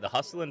 And yeah, the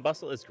hustle and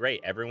bustle is great.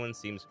 Everyone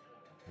seems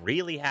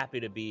really happy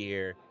to be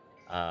here.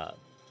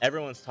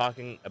 Everyone's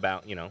talking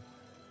about,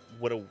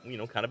 what a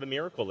kind of a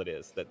miracle it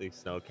is that the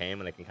snow came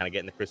and they can kind of get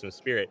in the Christmas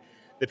spirit.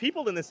 The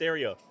people in this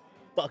area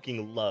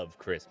fucking love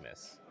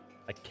Christmas.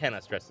 I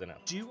cannot stress it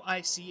enough. Do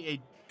I see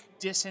a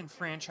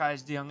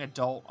disenfranchised young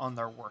adult on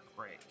their work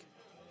break?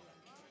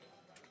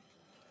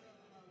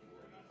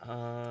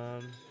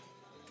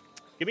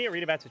 Give me a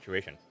read about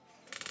situation.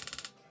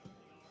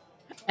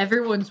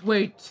 Everyone's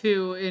way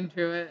too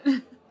into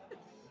it.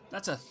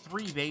 That's a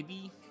 3,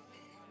 baby.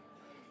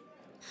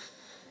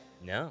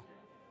 No.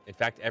 In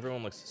fact,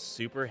 everyone looks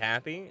super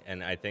happy,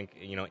 and I think,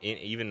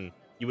 even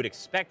you would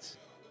expect,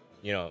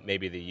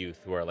 maybe the youth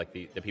who are like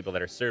the people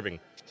that are serving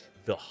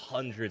the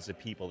hundreds of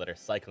people that are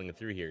cycling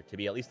through here to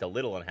be at least a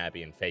little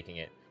unhappy and faking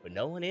it, but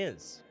no one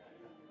is.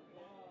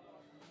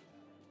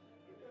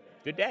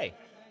 Good day.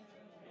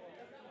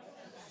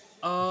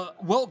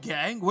 Well,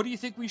 gang, what do you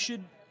think we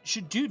should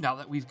do now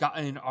that we've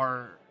gotten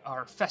our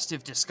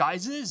festive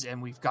disguises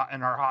and we've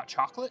gotten our hot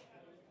chocolate?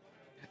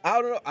 I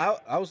don't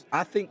know.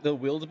 I think the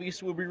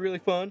wildebeest would be really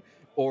fun,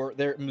 or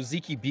their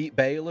Muziki Beat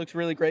Bay looks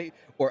really great.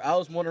 Or I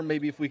was wondering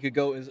maybe if we could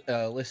go and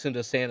listen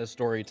to Santa's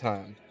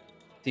Storytime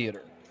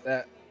Theater.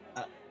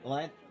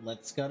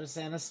 Let's go to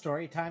Santa's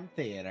Storytime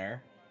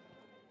Theater.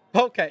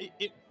 Okay.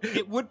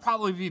 It would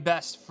probably be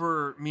best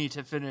for me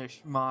to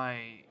finish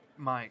my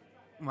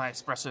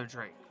espresso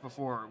drink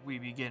before we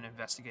begin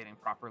investigating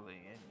properly.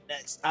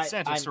 And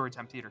Santa's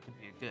Storytime Theater could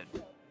be a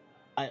good.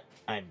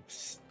 I'm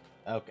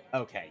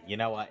okay. You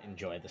know what?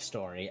 Enjoy the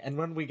story. And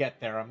when we get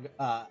there,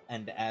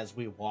 and as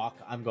we walk,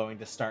 I'm going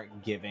to start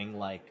giving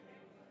like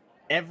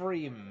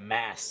every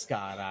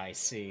mascot I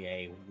see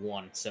a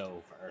once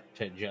over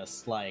to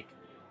just like,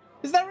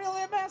 is that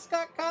really a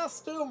mascot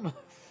costume?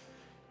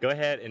 Go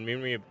ahead and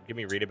give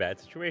me read a bad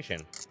situation.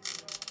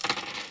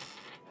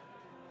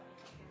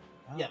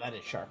 Yeah, that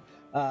is sharp.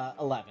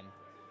 11.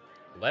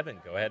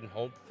 11. Go ahead and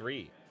hold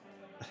 3.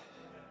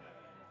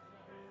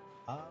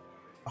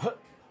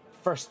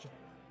 First,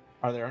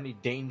 are there any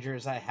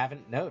dangers I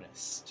haven't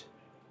noticed?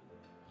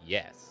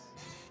 Yes.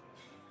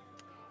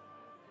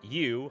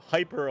 You,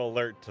 hyper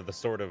alert to the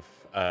sort of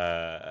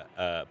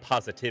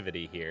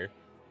positivity here,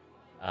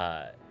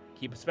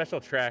 keep a special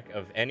track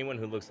of anyone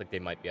who looks like they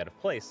might be out of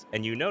place,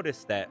 and you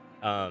notice that,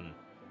 at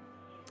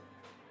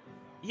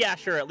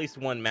least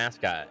one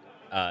mascot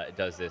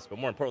does this, but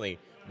more importantly,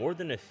 more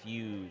than a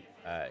few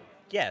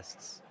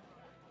guests,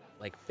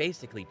 like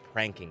basically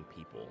pranking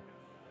people,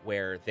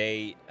 where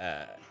they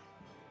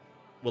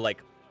will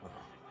like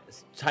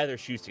tie their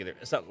shoes together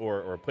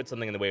or put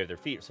something in the way of their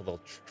feet, so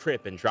they'll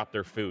trip and drop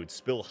their food,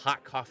 spill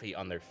hot coffee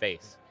on their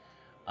face,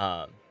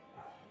 and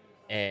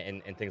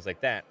things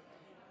like that.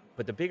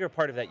 But the bigger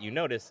part of that you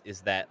notice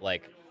is that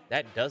like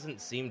that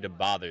doesn't seem to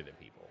bother the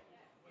people.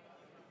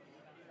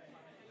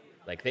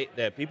 Like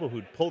the people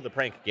who pull the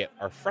prank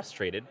are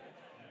frustrated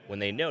when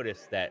they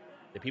notice that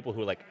the people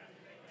who like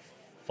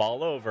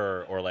fall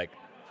over or like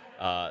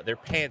their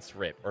pants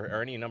rip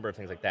or any number of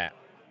things like that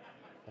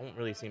don't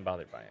really seem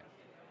bothered by it.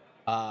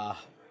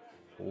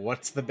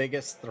 What's the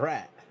biggest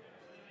threat?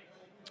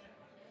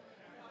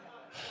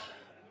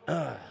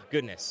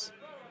 Goodness.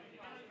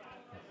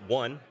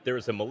 One, there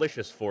is a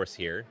malicious force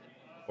here,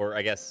 or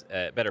I guess,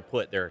 better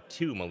put, there are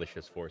 2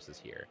 malicious forces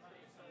here.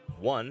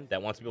 One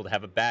that wants people to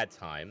have a bad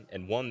time,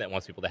 and one that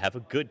wants people to have a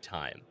good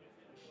time.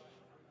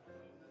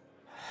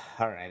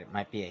 All right, it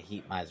might be a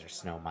heat miser,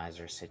 snow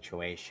miser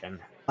situation.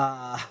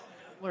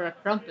 We're a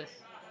Krampus.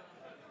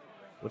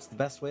 What's the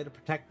best way to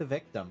protect the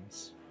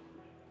victims?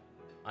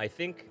 I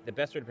think the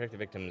best way to protect the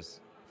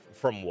victims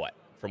from what?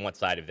 From what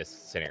side of this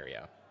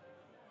scenario?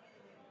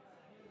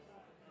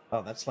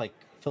 Oh, that's like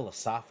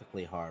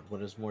philosophically hard.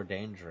 What is more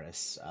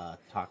dangerous,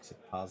 toxic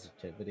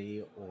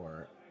positivity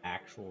or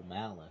actual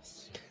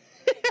malice?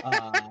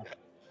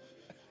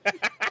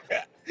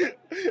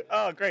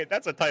 Oh, great.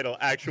 That's a title,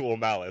 Actual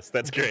Malice.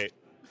 That's great.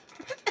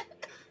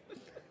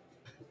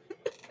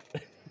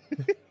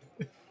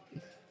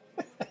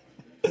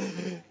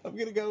 I'm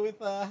gonna gonna go with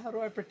how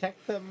do I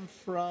protect them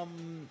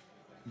from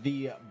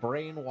the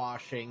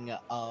brainwashing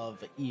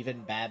of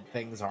even bad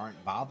things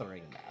aren't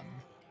bothering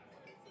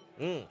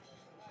them.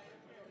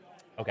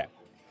 Okay.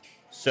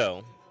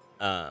 So,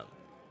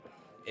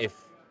 if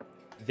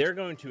they're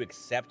going to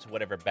accept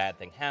whatever bad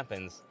thing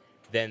happens,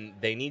 then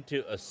they need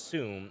to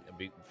assume,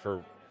 for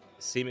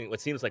what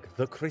seems like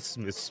the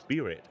Christmas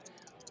spirit,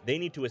 they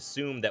need to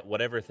assume that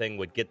whatever thing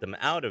would get them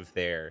out of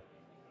there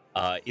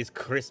is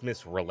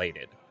Christmas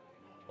related.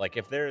 Like,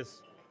 if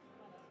there's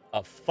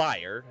a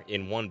fire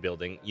in one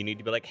building, you need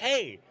to be like,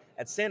 hey,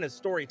 at Santa's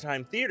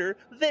Storytime Theater,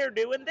 they're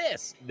doing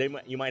this.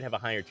 You might have a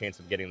higher chance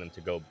of getting them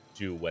to go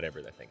do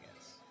whatever the thing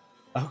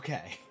is.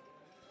 Okay.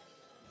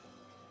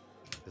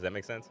 Does that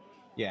make sense?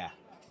 Yeah.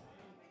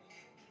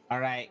 All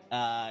right,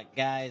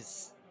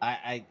 guys.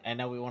 I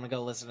know we want to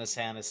go listen to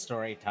Santa's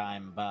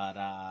Storytime, but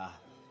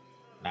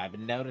I've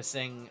been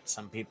noticing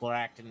some people are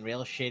acting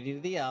real shitty to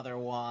the other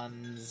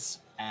ones,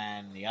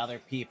 and the other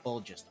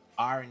people just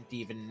aren't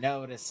even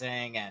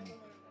noticing, and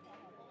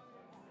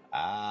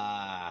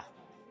I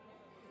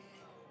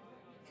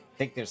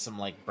think there's some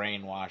like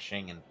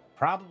brainwashing and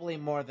probably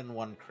more than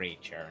one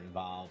creature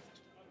involved.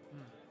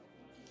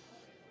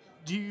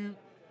 Do you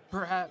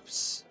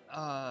perhaps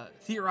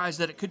theorize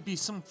that it could be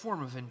some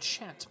form of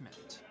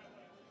enchantment?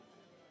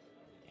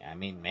 Yeah, I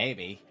mean,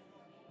 maybe.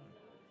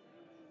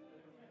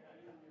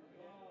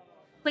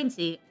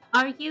 Quincy,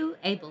 are you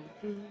able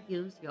to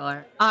use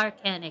your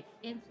arcanic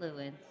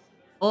influence?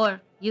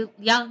 Or you,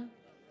 young,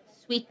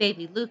 sweet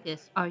baby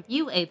Lucas, are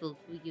you able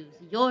to use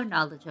your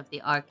knowledge of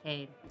the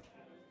arcane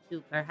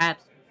to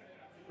perhaps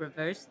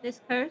reverse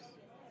this curse?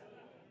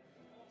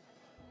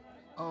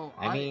 Oh,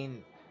 I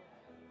mean,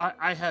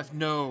 I have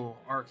no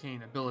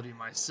arcane ability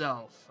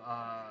myself.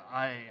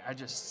 I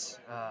just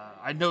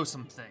I know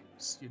some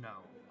things,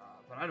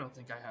 but I don't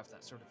think I have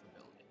that sort of ability.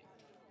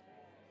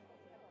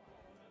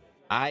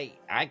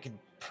 I could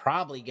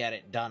probably get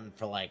it done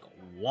for like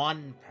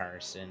one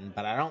person,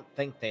 but I don't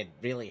think they'd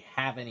really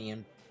have any. I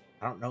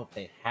don't know if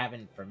they'd have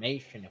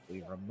information if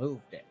we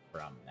removed it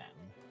from them.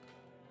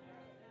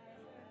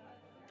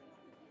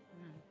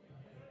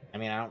 I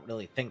mean, I don't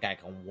really think I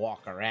can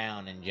walk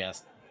around and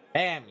just,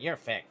 bam, you're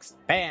fixed,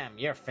 bam,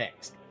 you're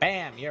fixed,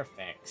 bam, you're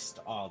fixed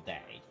all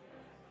day.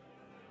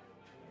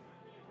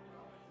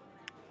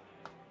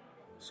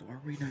 So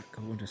are we not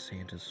going to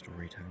Santa's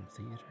Storytime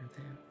Theater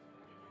then?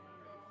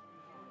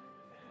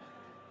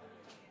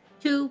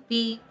 To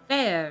be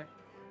fair,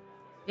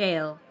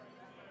 Dale,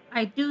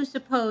 I do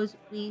suppose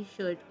we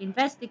should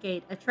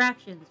investigate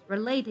attractions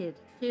related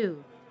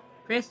to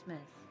Christmas.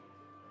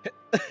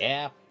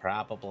 Yeah,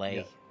 probably.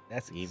 Yeah,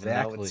 that's Even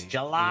though it's exactly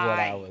July. what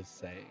I was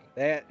saying.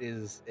 That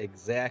is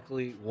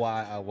exactly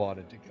why I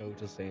wanted to go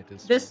to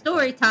Santa's The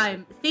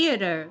Storytime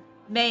Theater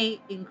may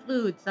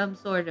include some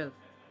sort of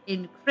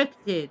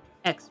encrypted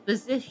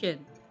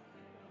exposition.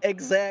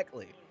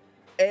 Exactly.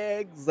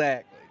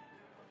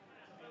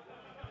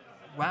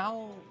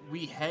 While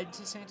we head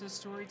to Santa's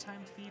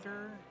Storytime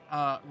Theater,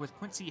 with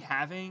Quincy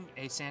having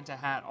a Santa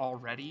hat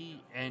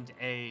already and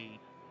a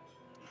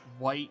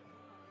white,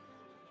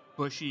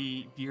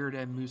 bushy beard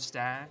and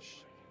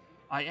mustache,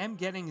 I am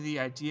getting the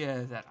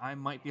idea that I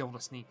might be able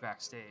to sneak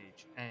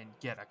backstage and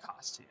get a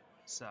costume.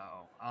 So,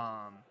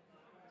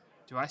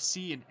 do I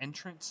see an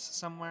entrance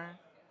somewhere?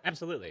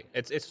 Absolutely.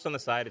 It's just on the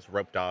side. It's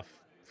roped off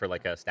for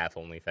like a staff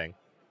only thing.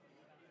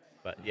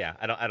 But yeah,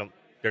 I don't.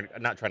 They're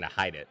not trying to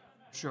hide it.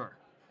 Sure.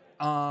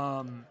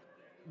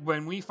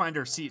 When we find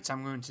our seats,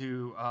 I'm going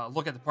to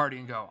look at the party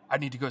and go, I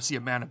need to go see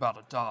a man about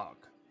a dog.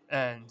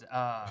 And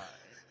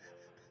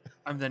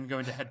I'm then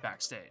going to head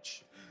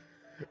backstage.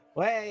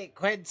 Wait,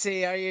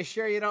 Quincy, are you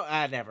sure you don't?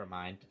 Never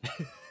mind.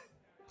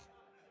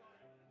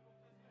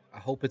 I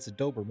hope it's a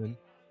Doberman.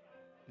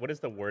 What is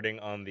the wording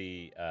on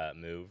the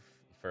move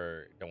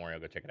for? Don't worry, I'll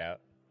go check it out.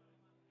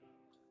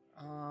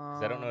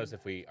 'Cause I don't know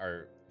if we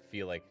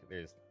feel like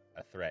there's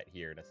a threat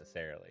here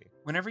necessarily.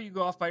 Whenever you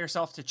go off by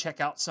yourself to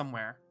check out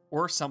somewhere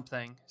or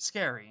something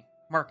scary,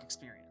 mark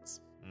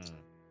experience.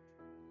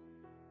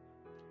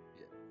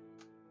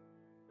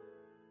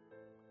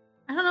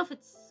 I don't know if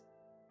it's...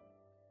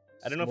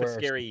 I don't know if it's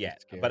scary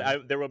yet,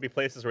 but there will be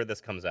places where this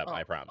comes up,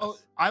 I promise. Oh,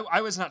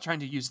 I was not trying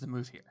to use the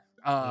move here.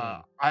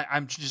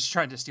 I'm just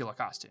trying to steal a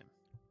costume.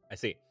 I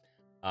see.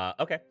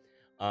 Okay.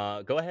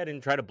 Go ahead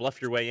and try to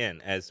bluff your way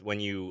in, as when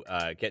you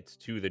get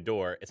to the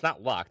door, it's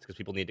not locked because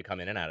people need to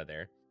come in and out of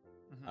there.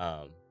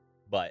 Mm-hmm.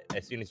 But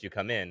as soon as you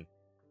come in,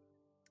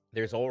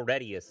 there's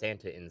already a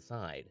Santa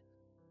inside.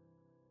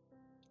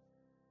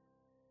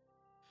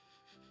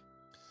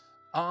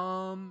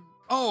 Ho,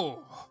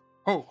 ho,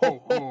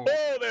 ho. Ho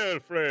there,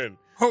 friend.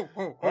 Ho,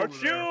 ho, ho.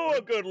 Aren't you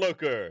a good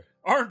looker?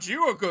 Aren't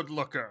you a good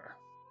looker?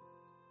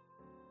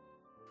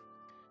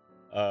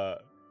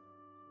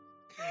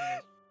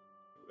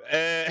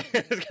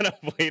 It's kind of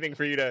waiting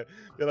for you to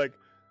be like,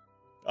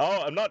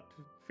 oh, I'm not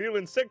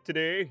feeling sick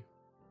today.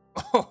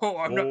 Oh,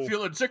 I'm not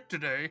feeling sick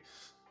today.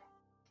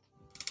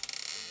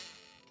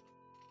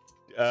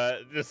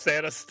 Just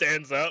Santa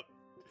stands up.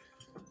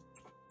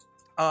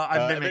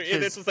 I mimic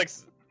his... It's just like...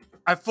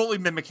 I fully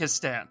mimic his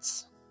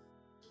stance.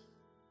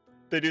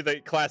 They do the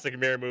classic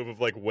mirror move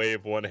of like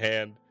wave one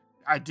hand,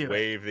 I do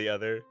wave the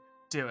other.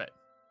 Do it.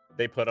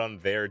 They put on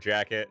their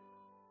jacket.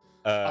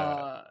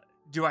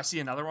 Do I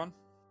see another one?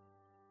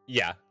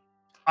 Yeah.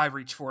 I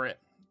reach for it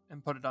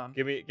and put it on.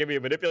 Give me a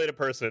manipulated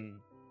person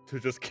to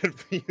just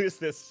confuse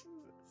this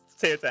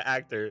Santa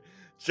actor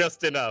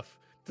just enough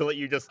to let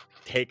you just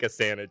take a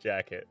Santa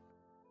jacket.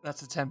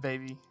 That's a 10,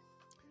 baby.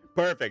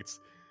 Perfect.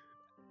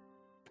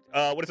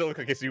 What does it look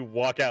like as you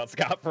walk out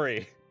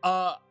scot-free?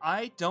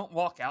 I don't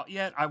walk out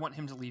yet. I want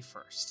him to leave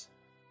first.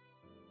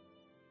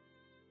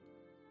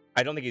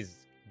 I don't think he's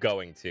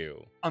going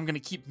to. I'm going to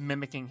keep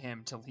mimicking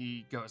him till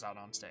he goes out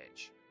on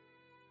stage.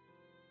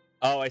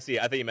 Oh, I see.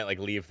 I thought you meant like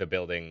leave the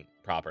building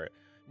proper.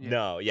 Yeah.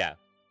 No, yeah.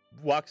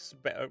 Walks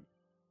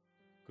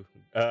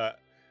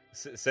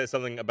says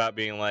something about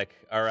being like,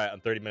 all right,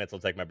 in 30 minutes I'll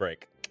take my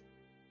break.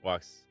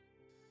 Walks.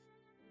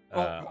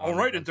 All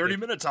right, in 30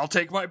 minutes I'll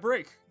take my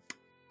break.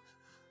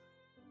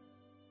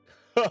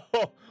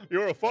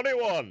 You're a funny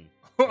one.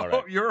 All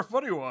right. You're a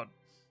funny one.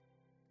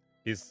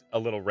 He's a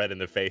little red in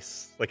the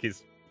face, like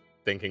he's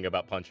thinking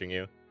about punching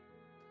you.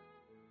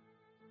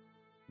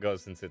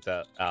 Goes and sits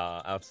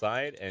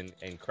outside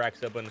and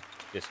cracks open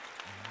this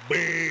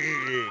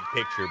big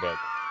picture book.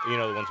 You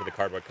know, the ones with the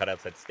cardboard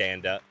cutouts that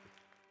stand up.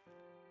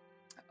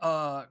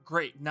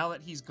 Great. Now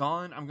that he's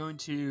gone, I'm going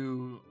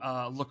to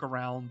look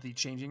around the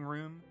changing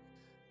room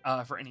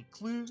for any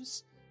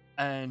clues.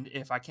 And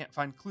if I can't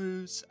find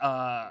clues,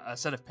 a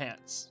set of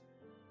pants.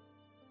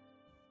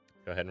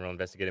 Go ahead and roll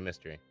Investigate a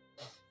Mystery.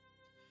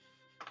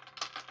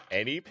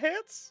 Any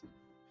pants?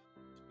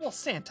 Well,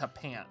 Santa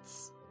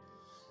pants.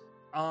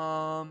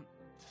 I'm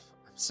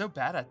so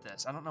bad at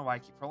this. I don't know why I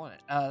keep rolling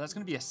it. That's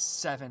going to be a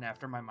 7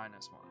 after my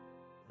 -1.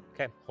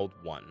 Okay, hold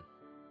 1.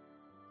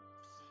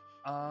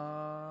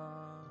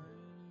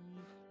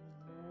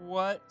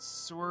 What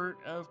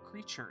sort of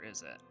creature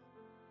is it?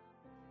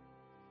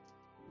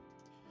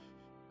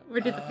 Where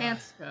did the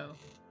pants go?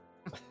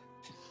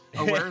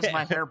 Oh, where's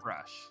my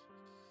hairbrush?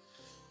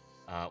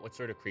 What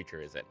sort of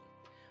creature is it?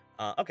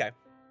 Okay.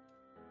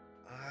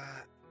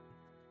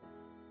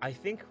 I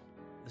think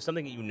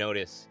something that you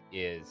notice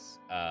is,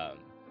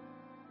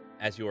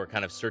 as you are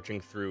kind of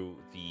searching through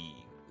the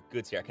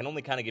goods here, I can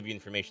only kind of give you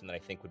information that I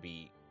think would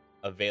be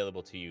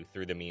available to you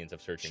through the means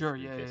of searching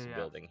through this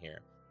building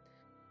here.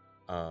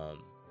 I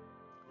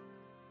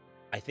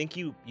think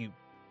you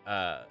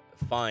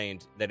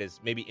find that is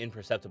maybe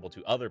imperceptible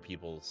to other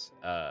people's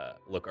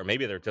look, or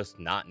maybe they're just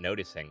not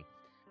noticing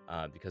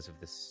because of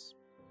this,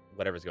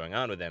 whatever's going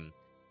on with them,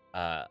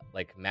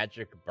 like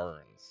magic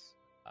burns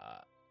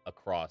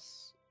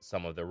across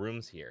some of the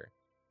rooms here,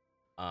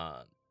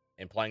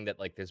 implying that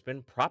like there's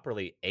been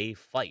properly a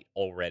fight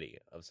already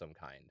of some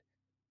kind.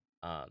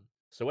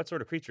 So what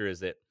sort of creature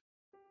is it?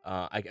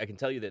 I can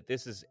tell you that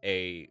this is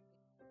a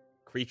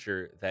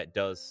creature that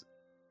does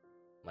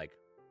like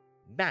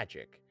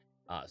magic.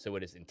 So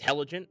it is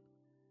intelligent.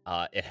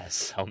 It has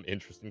some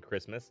interest in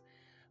Christmas.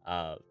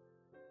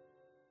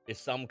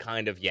 It's some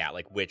kind of,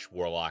 like witch,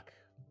 warlock,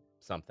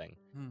 something.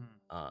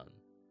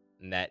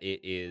 And that it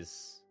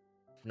is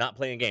not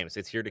playing games.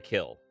 It's here to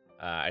kill.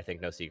 I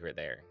think no secret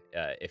there.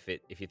 If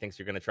he thinks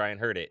you're gonna try and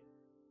hurt it,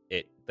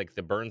 like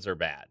the burns are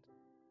bad.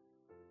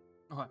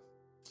 Okay.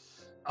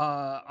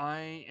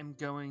 I am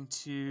going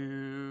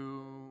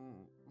to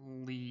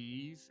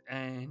leave,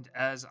 and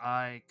as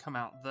I come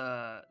out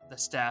the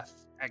staff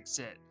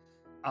exit,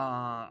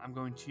 I'm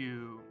going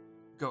to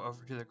go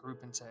over to the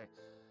group and say,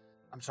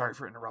 I'm sorry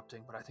for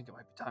interrupting, but I think it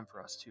might be time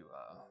for us to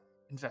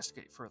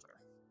investigate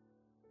further.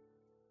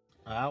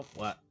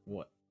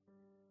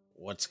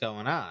 What's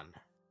going on?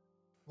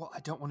 Well,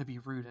 I don't want to be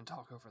rude and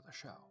talk over the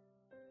show.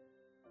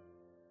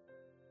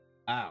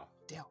 Oh.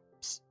 Dale,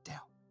 psst,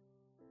 Dale.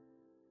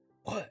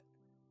 What?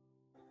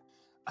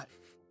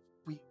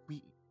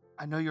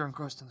 I know you're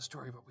engrossed in the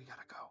story, but we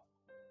gotta go.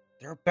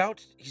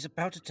 He's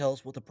about to tell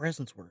us what the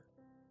presents were.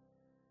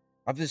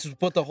 This is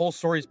what the whole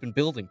story's been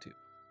building to.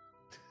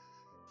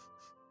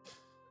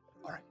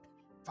 All right,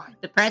 fine.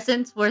 The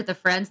presents were the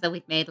friends that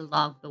we've made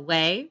along the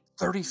way.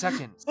 30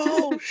 seconds.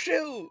 Oh,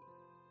 shoot!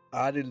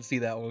 I didn't see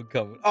that one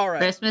coming. All right.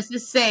 Christmas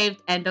is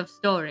saved. End of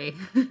story.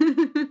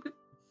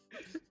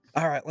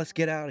 All right, let's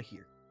get out of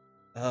here.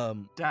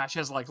 Dash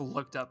has like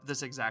looked up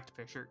this exact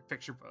picture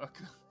book.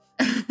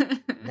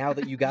 Now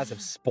that you guys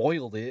have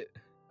spoiled it.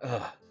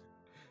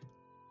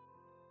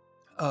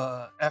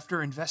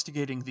 After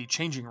investigating the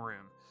changing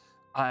room,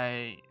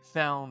 I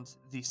found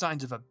the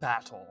signs of a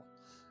battle.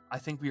 I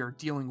think we are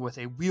dealing with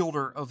a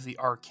wielder of the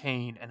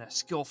arcane and a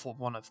skillful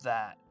one of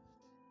that.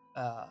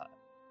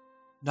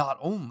 Not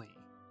only,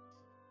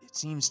 it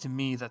seems to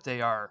me that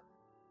they are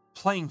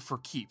playing for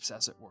keeps,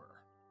 as it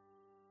were.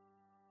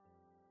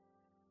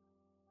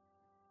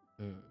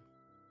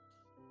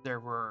 There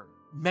were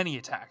many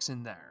attacks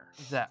in there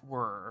that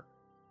were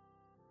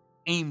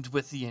aimed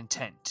with the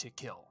intent to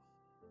kill.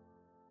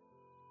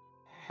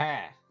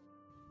 Ha.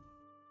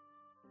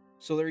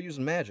 So they're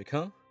using magic,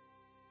 huh?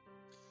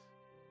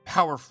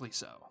 Powerfully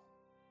so.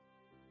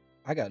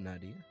 I got an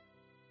idea.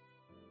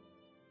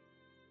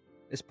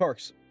 This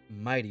park's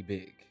mighty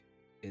big.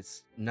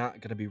 It's not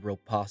going to be real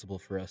possible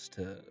for us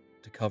to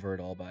cover it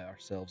all by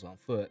ourselves on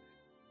foot.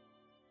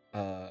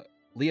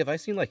 Lee, have I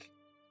seen like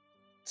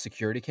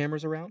security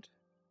cameras around?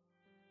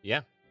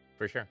 Yeah,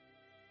 for sure.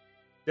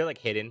 They're like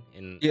hidden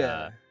in,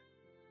 Yeah.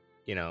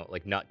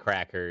 like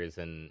nutcrackers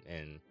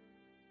and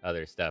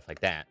other stuff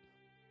like that.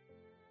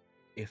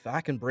 If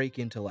I can break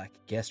into like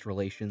guest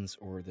relations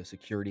or the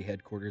security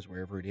headquarters,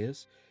 wherever it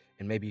is,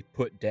 and maybe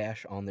put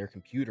Dash on their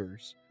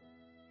computers,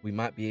 we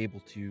might be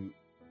able to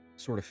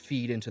sort of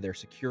feed into their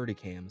security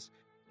cams.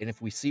 And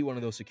if we see one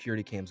of those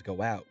security cams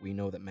go out, we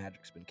know that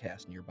magic's been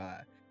cast nearby.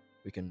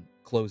 We can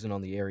close in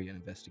on the area and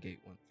investigate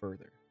one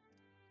further.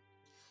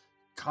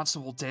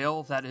 Constable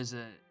Dale, that is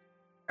an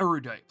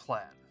erudite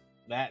plan.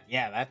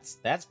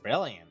 That's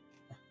brilliant.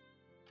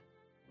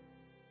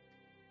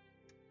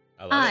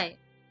 I love it. I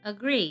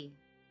agree.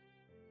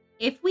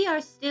 If we are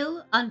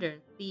still under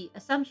the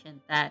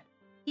assumption that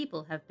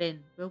people have been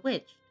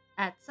bewitched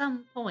at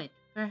some point,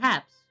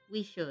 perhaps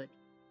we should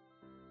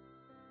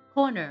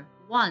corner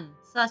one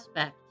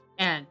suspect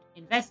and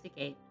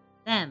investigate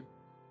them.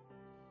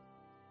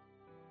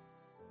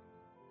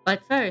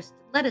 But first,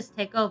 let us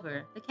take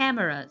over the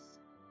cameras.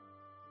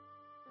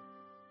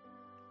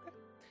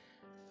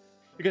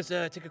 You guys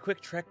take a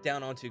quick trek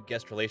down onto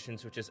guest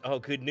relations, which is,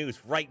 good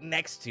news, right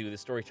next to the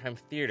Storytime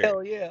Theater.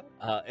 Hell yeah.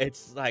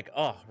 It's like,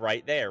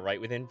 right there, right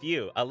within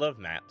view. I love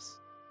maps.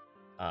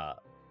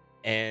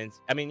 And,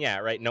 I mean, yeah,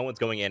 right, no one's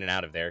going in and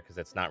out of there because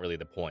that's not really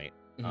the point.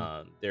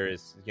 Mhm. There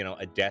is,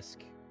 a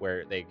desk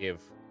where they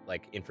give,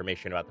 like,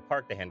 information about the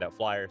park. They hand out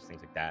flyers,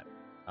 things like that.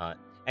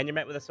 And you're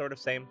met with a sort of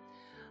same,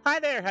 hi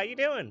there, how you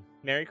doing?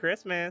 Merry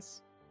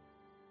Christmas.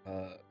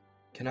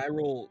 Can I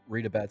roll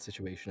read a bad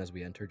situation as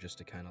we enter just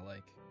to kind of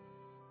like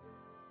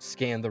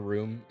scan the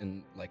room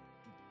and like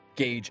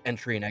gauge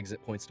entry and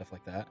exit points, stuff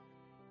like that?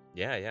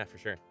 Yeah, for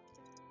sure.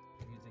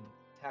 I'm using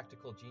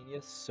Tactical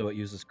Genius, so it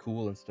uses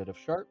cool instead of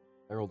sharp.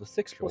 I rolled a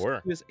 6 Sure.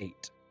 plus 2 is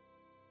 8.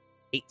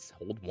 8,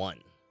 hold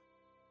 1.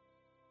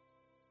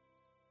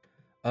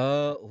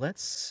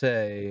 Let's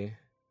say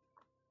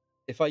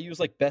if I use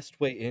like best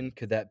way in,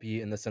 could that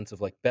be in the sense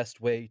of like best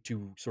way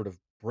to sort of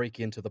break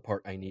into the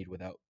part I need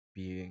without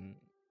being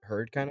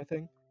heard kind of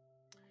thing?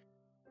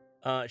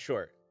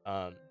 Sure.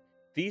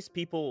 These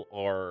people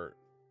are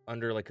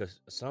under like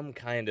some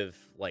kind of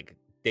like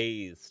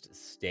dazed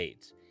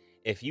state.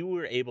 If you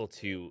were able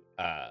to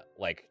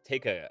like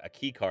take a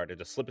key card and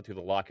just slip it through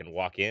the lock and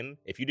walk in,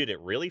 if you did it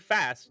really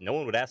fast, no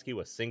one would ask you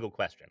a single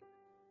question.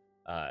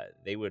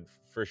 They would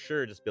for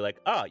sure just be like,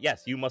 "Oh,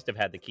 yes, you must have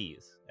had the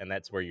keys, and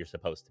that's where you're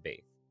supposed to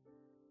be."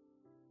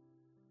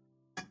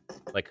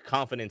 Like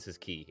confidence is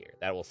key here.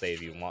 That will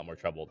save you a lot more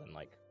trouble than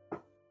like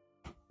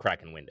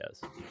cracking windows.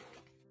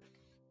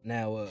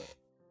 Now,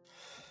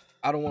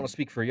 I don't want to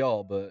speak for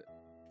y'all, but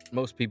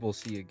most people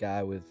see a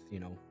guy with,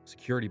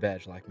 security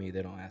badge like me,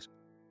 they don't ask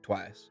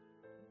twice.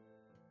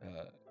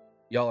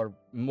 Y'all are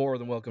more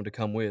than welcome to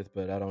come with,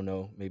 but I don't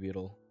know, maybe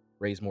it'll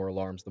raise more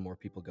alarms the more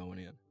people going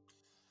in.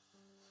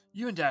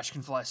 You and Dash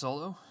can fly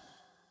solo.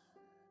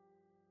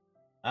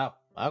 Oh,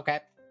 okay.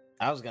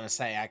 I was gonna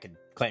say I could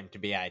claim to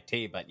be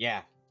IT, but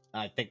yeah,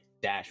 I think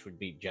Dash would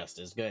be just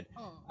as good.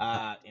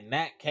 Oh. In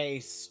that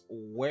case,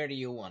 where do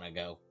you want to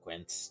go,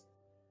 Quince?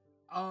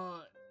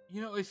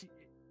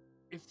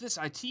 If this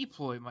IT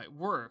ploy might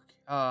work,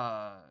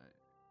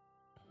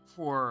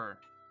 for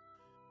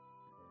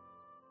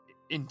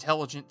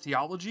intelligent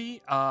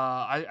theology,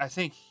 I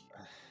think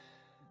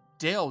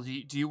Dale,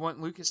 do you want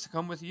Lucas to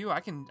come with you? I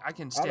can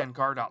stand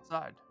guard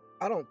outside.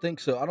 I don't think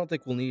so. I don't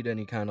think we'll need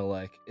any kind of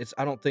like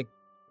I don't think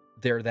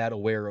they're that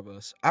aware of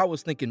us. I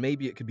was thinking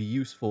maybe it could be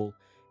useful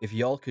if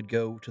y'all could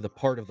go to the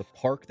part of the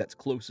park that's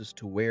closest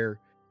to where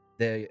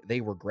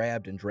they were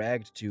grabbed and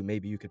dragged to.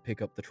 Maybe you could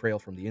pick up the trail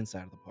from the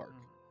inside of the park.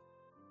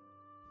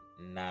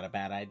 Not a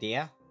bad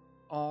idea.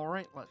 All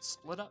right, let's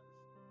split up.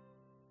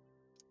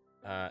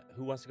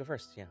 Who wants to go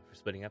first? Yeah, we're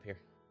splitting up here.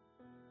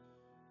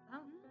 I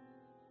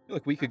feel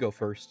like we could go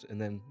first,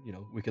 and then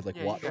we could like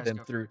Yeah, you watch guys them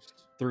go through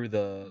first.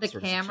 The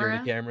sort of security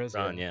camera? cameras.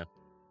 Ron, yeah.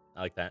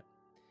 I like that.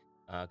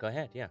 Go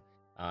ahead, yeah.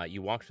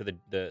 You walk through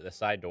the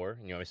side door,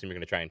 and I assume you're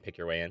going to try and pick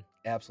your way in.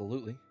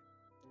 Absolutely.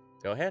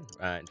 Go ahead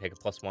and take a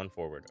 +1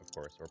 forward, of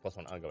course, or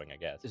 +1 ongoing, I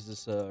guess. Is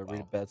this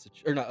read a bad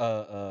situation or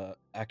not?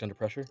 Act under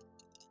pressure.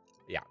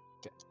 Yeah.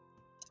 Okay.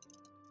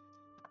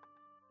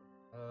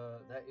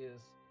 That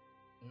is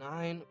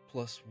 9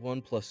 +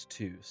 1 +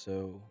 2,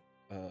 so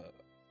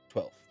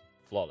 12.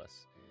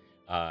 Flawless.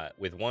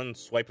 With one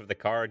swipe of the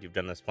card, you've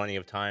done this plenty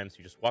of times.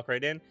 You just walk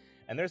right in,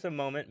 and there's a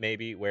moment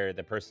maybe where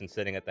the person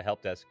sitting at the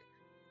help desk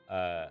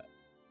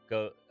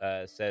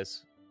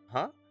says,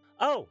 "Huh?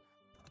 Oh,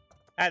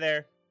 hi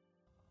there."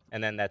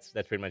 And then that's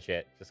pretty much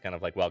it. Just kind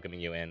of like welcoming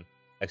you in,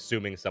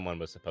 assuming someone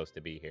was supposed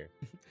to be here.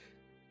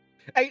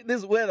 Ain't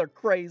this weather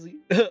crazy?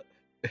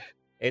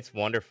 It's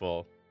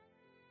wonderful.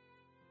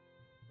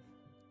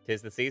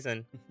 'Tis the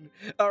season.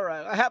 All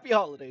right, happy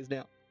holidays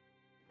now.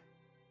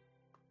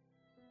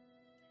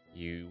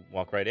 You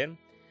walk right in.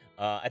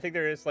 I think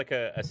there is like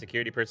a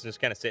security person just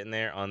kind of sitting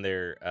there on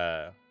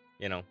their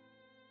in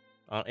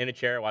a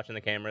chair watching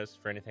the cameras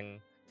for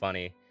anything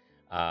funny,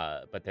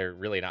 but they're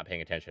really not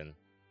paying attention,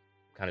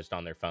 kind of just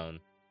on their phone.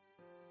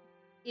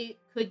 It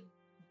could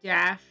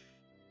Dash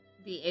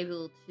be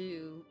able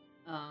to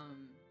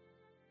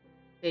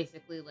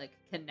basically like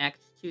connect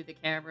to the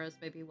cameras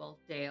maybe while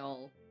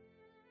Dale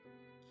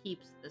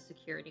keeps the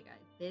security guy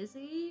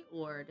busy,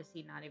 or does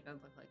he not even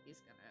look like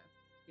he's gonna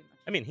do much?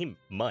 I mean, he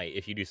might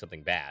if you do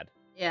something bad.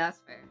 Yeah, that's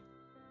fair.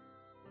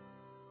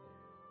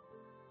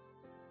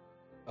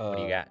 What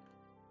do you got?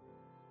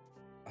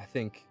 I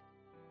think.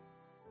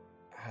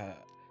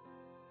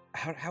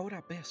 How would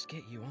I best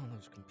get you on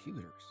those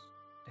computers,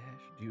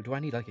 Dash? Do I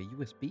need like a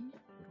USB?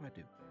 What do I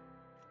do?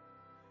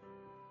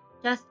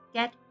 Just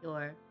get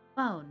your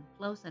phone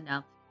close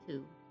enough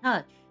to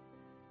touch.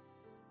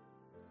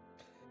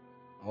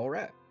 All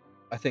right.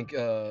 I think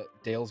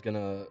Dale's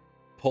gonna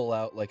pull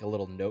out like a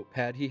little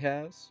notepad he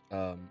has,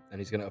 and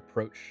he's gonna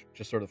approach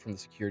just sort of from the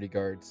security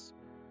guards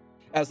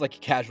as like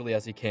casually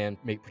as he can,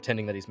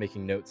 pretending that he's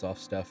making notes off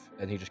stuff,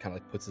 and he just kind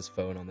of like puts his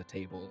phone on the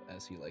table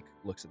as he like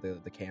looks at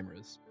the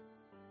cameras.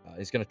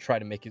 He's gonna try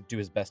to do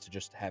his best to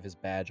just have his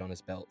badge on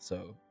his belt,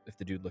 so if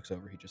the dude looks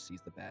over, he just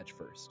sees the badge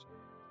first.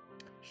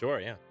 Sure,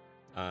 yeah.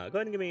 Go ahead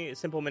and give me a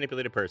simple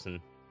manipulated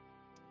person.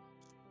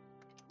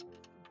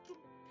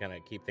 Kind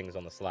of keep things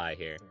on the sly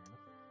here.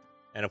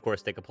 And of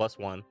course, take a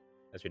 +1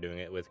 as you're doing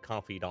it with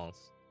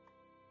confidence.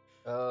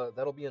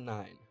 That'll be a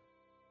 9.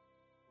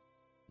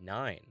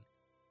 9.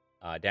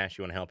 Dash,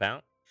 you want to help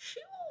out?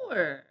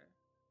 Sure.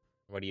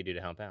 What do you do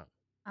to help out?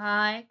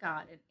 I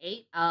got an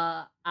 8.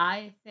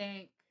 I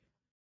think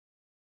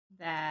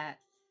that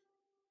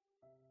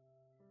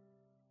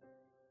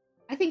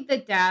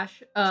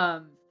Dash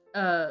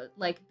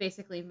like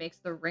basically makes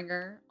the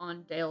ringer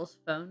on Dale's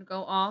phone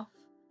go off,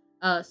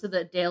 so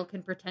that Dale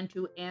can pretend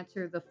to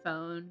answer the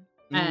phone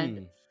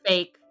and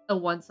fake a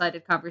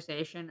one-sided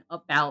conversation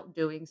about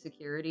doing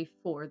security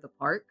for the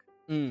park.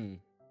 And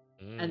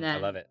then I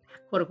love it.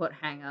 "Quote unquote"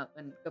 hang up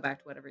and go back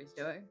to whatever he's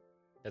doing.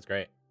 That's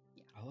great.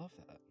 Yeah. I love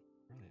that.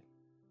 Brilliant.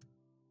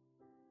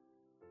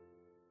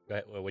 Go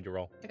ahead. What'd you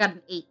roll? I got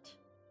an 8.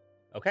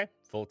 Okay,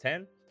 full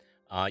 10.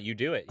 You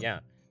do it,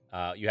 yeah.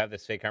 You have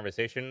this fake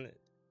conversation.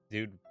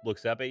 Dude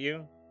looks up at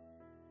you,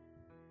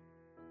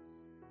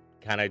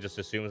 kind of just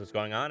assumes what's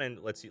going on, and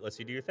lets you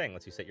do your thing.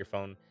 Lets you set your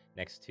phone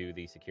next to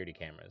the security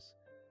cameras.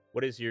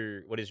 What is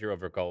your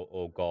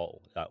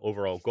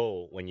overall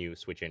goal when you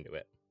switch into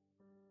it?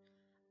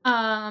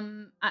 I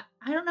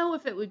don't know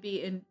if it would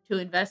be to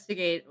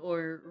investigate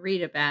or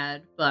read a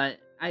bad, but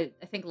I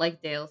think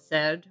like Dale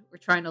said, we're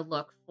trying to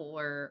look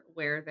for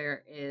where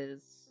there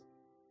is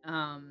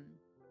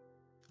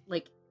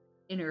like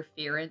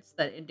interference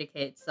that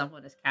indicates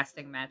someone is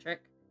casting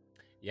magic.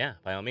 Yeah,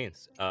 by all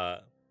means. Go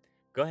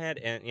ahead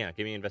and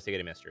give me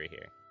investigative mystery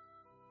here.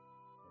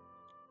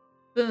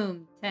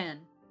 Boom,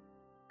 10.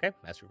 Okay,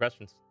 ask your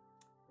questions.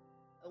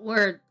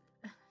 We're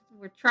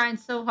trying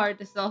so hard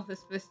to solve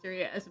this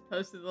mystery as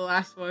opposed to the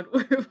last one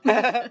where we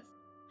just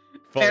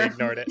fully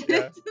ignored it.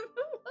 Yeah.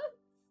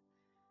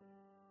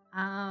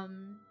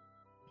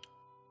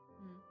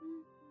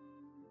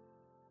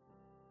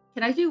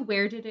 Can I do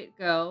where did it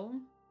go?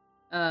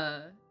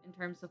 In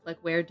terms of like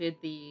where did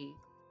the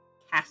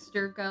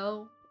caster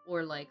go,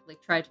 or like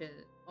try to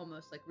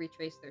almost like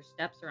retrace their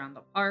steps around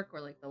the park,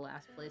 or like the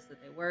last place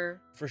that they were.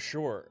 For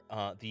sure.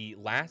 The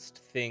last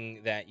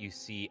thing that you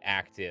see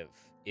active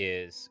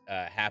is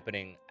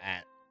happening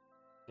at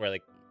where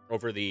like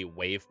over the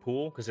wave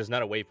pool, because there's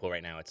not a wave pool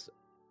right now. It's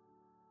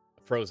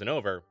frozen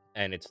over,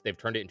 and they've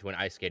turned it into an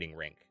ice skating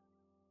rink.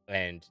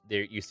 And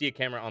there you see a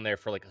camera on there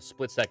for like a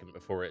split second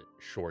before it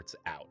shorts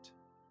out.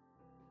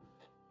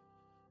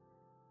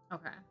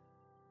 Okay.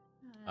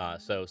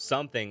 So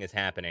something is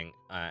happening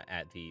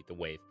at the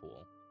wave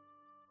pool.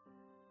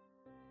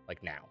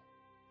 Like now.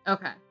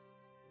 Okay.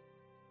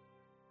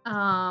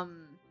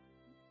 Can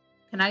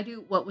I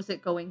do what was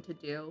it going to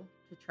do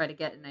to try to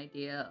get an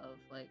idea of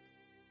like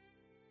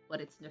what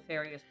its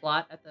nefarious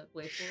plot at the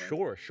wave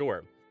pool is?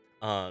 Sure.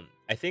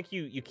 I think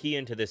you key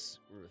into this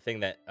thing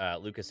that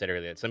Lucas said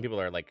earlier. That some people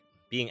are like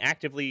being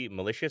actively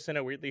malicious in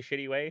a weirdly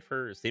shitty way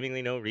for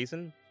seemingly no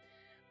reason.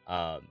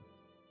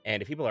 And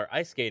if people are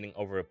ice skating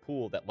over a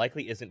pool that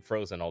likely isn't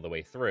frozen all the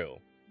way through,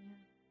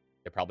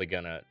 they're probably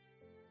gonna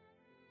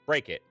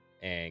break it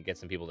and get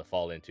some people to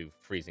fall into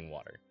freezing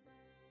water.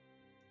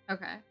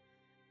 Okay.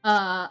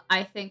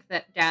 I think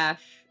that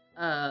Dash,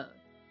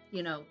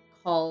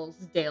 calls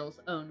Dale's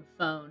own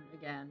phone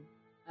again.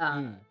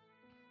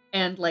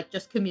 And like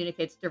just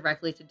communicates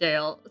directly to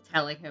Dale,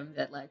 telling him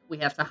that like we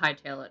have to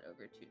hightail it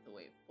over to the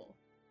wave pool.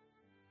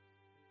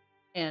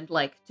 And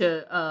like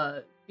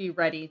to be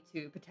ready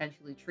to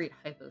potentially treat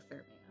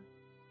hypothermia.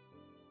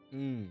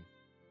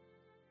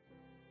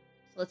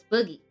 So let's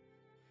boogie.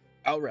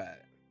 All right.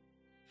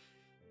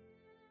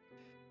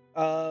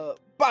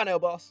 Bye now,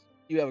 boss.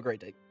 You have a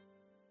great day.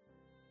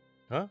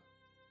 Huh?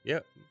 Yeah.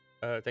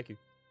 Thank you.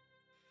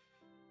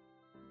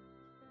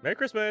 Merry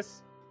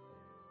Christmas.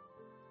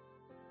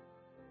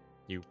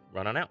 You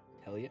run on out.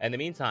 Hell yeah. In the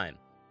meantime,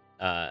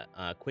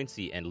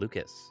 Quincy and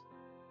Lucas,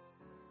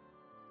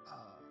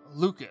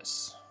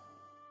 Lucas,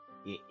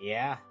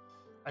 Yeah?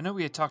 I know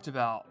we had talked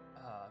about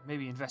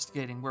maybe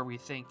investigating where we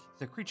think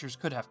the creatures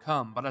could have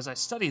come, but as I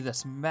study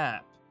this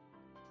map,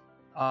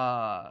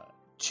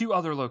 2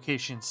 other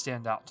locations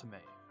stand out to me.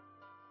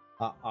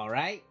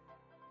 Alright.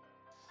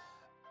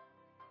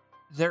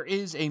 There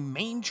is a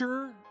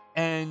manger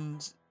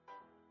and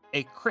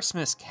a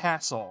Christmas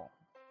castle.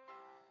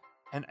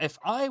 And if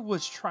I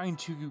was trying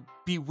to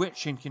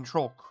bewitch and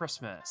control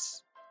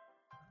Christmas,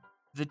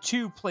 the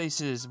 2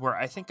 places where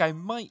I think I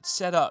might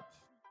set up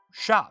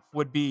shop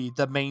would be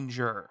the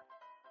manger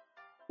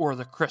or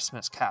the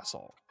Christmas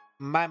castle.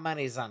 My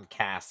money's on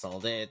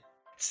Castle. It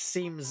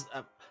seems,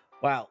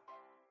 well,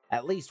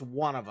 at least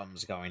one of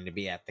them's going to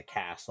be at the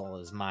castle,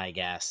 is my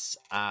guess.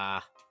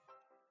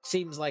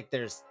 Seems like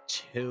there's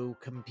 2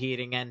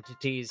 competing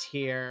entities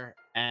here,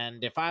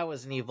 and if I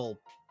was an evil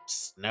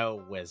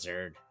snow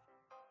wizard,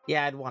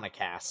 yeah, I'd want a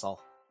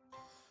castle.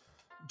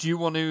 Do you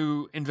want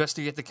to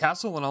investigate the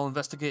castle and I'll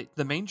investigate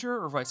the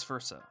manger, or vice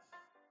versa?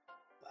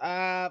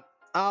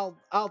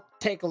 I'll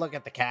take a look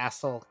at the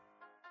castle.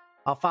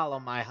 I'll follow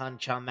my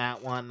hunch on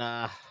that one.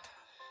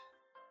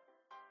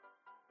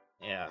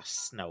 Yeah,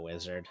 snow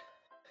wizard.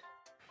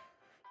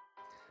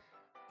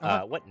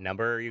 What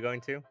number are you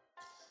going to?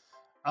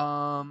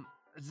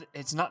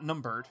 It's not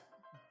numbered,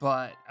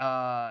 but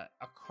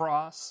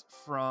across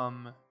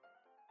from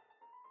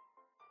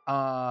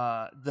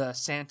the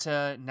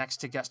Santa next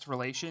to guest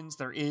relations,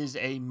 there is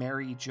a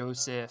Mary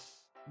Joseph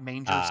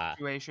manger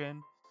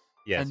situation.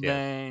 Yes, and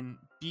then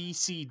B,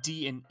 C,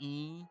 D, and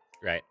E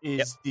right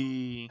is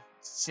the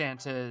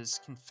Santa's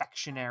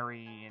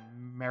confectionery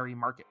and Merry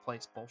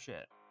Marketplace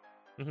bullshit.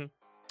 Mm-hmm.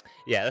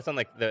 Yeah, that's on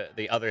like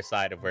the other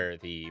side of where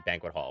the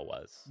banquet hall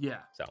was. Yeah.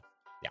 So,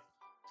 yeah,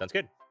 sounds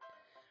good.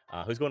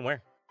 Who's going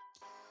where?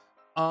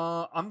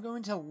 I'm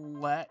going to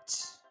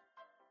let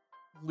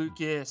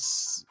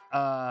Lucas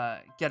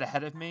get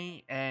ahead of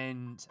me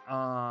and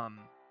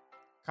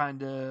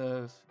kind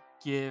of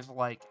give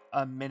like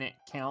a minute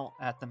count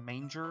at the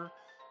manger.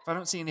 If I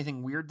don't see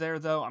anything weird there,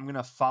 though, I'm going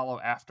to follow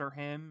after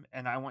him,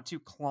 and I want to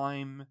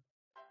climb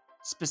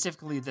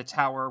specifically the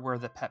tower where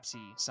the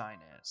Pepsi sign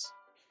is.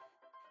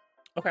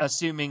 Okay.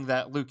 Assuming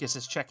that Lucas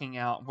is checking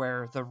out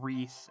where the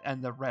wreath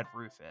and the red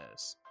roof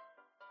is.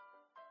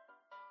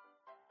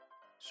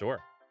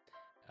 Sure.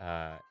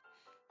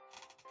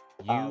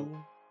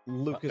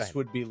 Lucas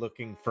would be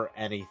looking for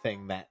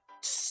anything that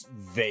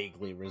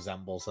vaguely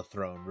resembles a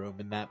throne room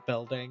in that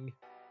building.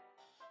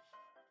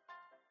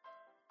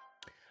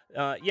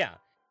 Yeah.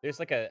 There's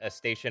like a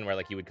station where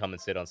like you would come and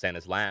sit on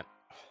Santa's lap.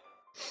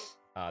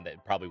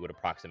 That probably would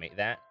approximate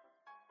that.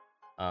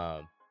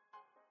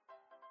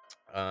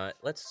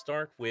 Let's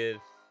start with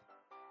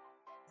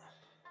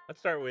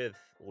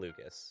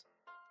Lucas.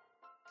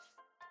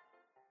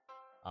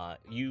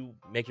 You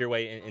make your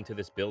way into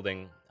this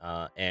building,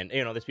 and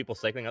there's people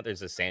cycling out.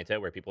 There's a Santa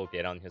where people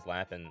get on his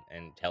lap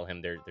and tell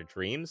him their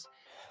dreams.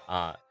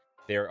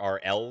 There are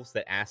elves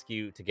that ask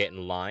you to get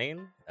in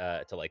line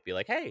to like be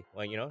like, hey,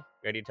 well,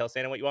 ready to tell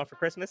Santa what you want for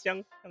Christmas,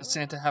 young? Does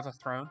Santa have a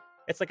throne?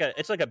 It's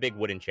like a big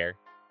wooden chair.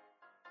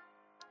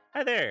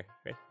 Hi there,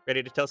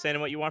 ready to tell Santa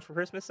what you want for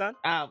Christmas, son?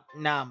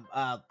 No,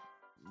 I'm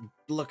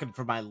looking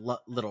for my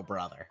little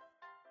brother.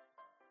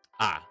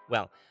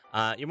 Well,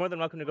 you're more than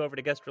welcome to go over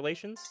to guest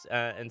relations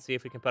and see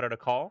if we can put out a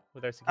call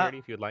with our security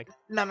if you'd like.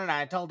 No,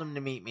 I told him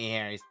to meet me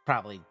here. He's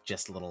probably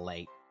just a little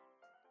late.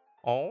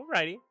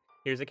 Alrighty,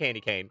 here's a candy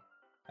cane.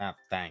 Oh,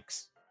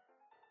 thanks.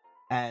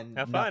 And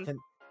have fun.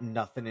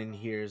 Nothing in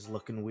here is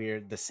looking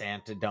weird. The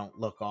Santa don't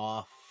look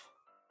off.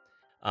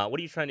 What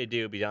are you trying to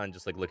do beyond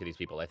just like look at these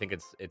people? I think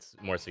it's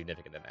more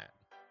significant than that.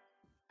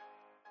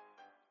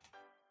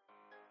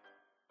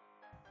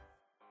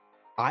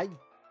 I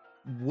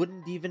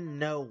wouldn't even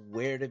know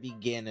where to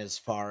begin as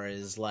far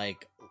as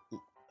like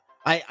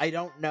I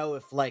don't know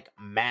if like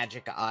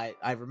magic eye.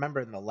 I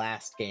remember in the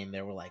last game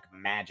there were like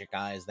magic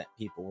eyes that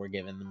people were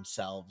giving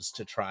themselves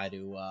to try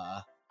to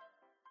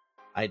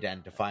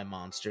identify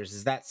monsters.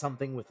 Is that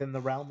something within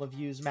the realm of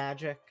use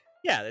magic?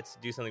 Yeah, let's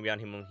do something beyond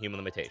human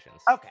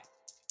limitations. Okay.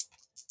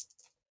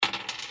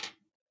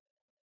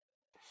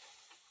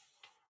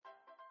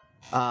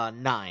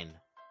 Nine.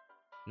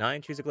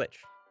 9, choose a glitch.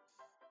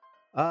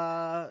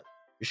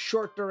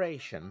 Short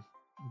duration.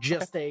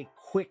 Just a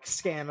quick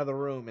scan of the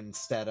room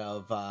instead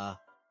of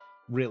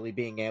really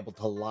being able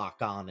to lock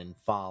on and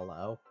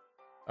follow.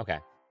 Okay.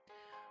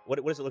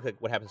 What does it look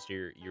like? What happens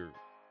to your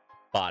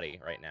body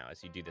right now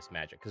as you do this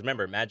magic? Because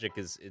remember, magic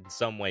is in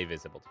some way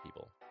visible to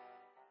people.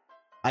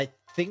 I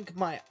think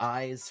my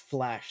eyes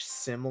flash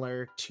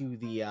similar to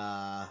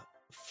the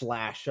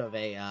flash of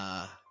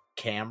a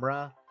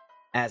camera,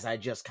 as I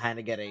just kind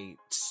of get a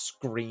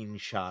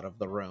screenshot of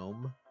the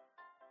room.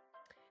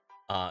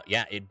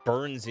 Yeah, it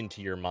burns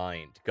into your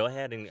mind. Go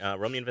ahead and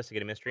roll me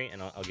Investigate a Mystery,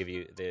 and I'll give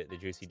you the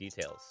juicy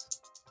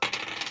details.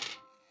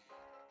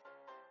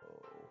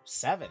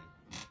 7.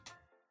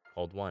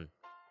 Hold 1.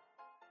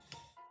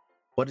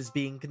 What is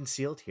being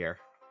concealed here?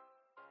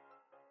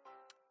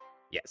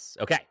 Yes.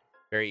 Okay.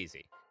 Very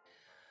easy.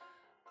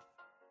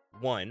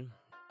 1,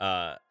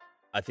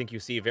 I think you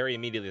see very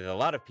immediately that a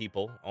lot of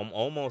people,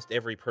 almost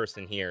every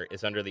person here,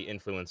 is under the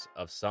influence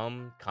of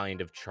some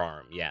kind of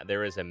charm. Yeah,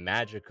 there is a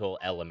magical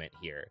element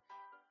here,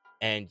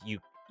 and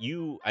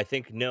you I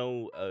think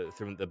know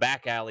through the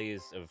back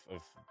alleys of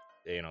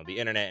the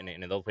internet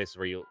and those places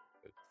where you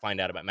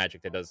find out about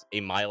magic that does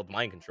a mild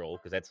mind control,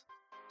 because that's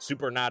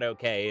super not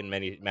okay in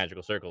many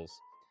magical circles.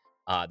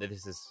 That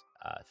this is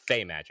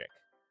fey magic,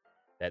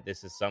 that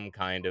this is some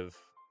kind of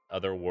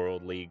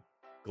otherworldly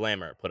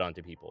glamour put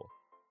onto people.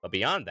 But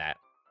beyond that,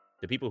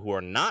 the people who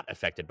are not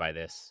affected by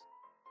this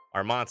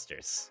are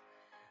monsters.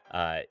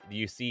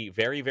 You see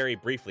very, very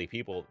briefly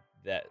people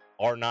that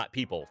are not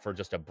people for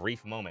just a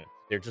brief moment.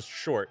 They're just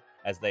short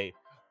as they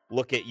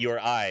look at your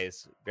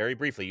eyes very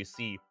briefly. You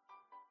see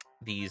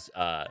these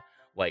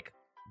like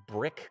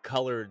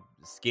brick-colored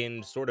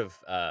skinned, sort of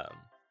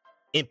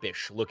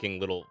impish-looking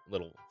little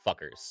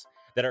fuckers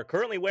that are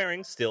currently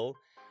wearing still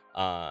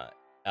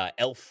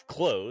elf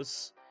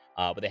clothes,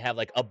 but they have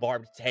like a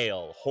barbed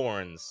tail,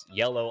 horns,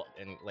 yellow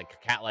and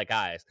like cat-like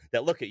eyes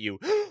that look at you,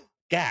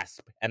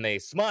 gasp, and they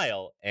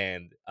smile,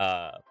 and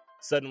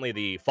suddenly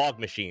the fog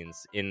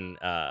machines in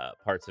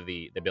parts of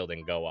the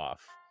building go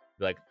off.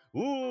 Be like,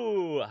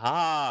 ooh,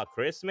 ha,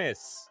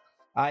 Christmas.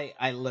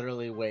 I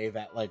literally wave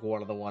at like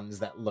one of the ones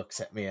that looks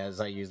at me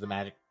as I use the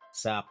magic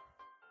sap.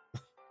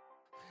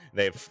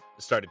 They've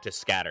started to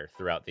scatter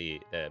throughout the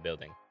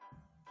building.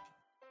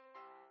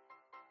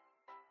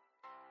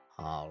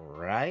 All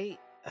right.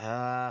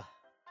 Well,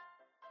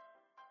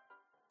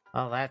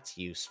 that's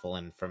useful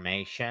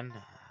information.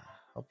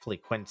 Hopefully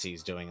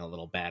Quincy's doing a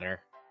little better.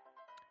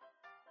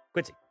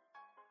 Quincy,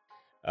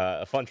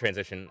 a fun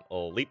transition.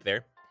 We'll leap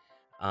there.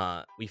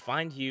 We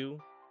find you.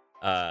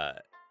 The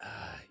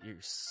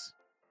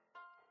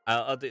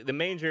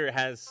manger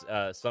has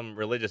some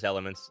religious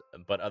elements,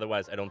 but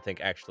otherwise, I don't think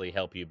actually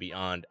help you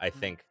beyond. I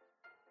think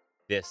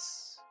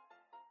this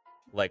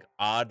like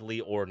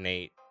oddly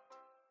ornate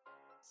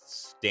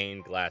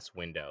stained glass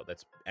window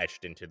that's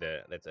etched into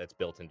that's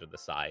built into the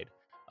side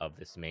of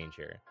this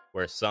manger,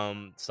 where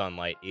some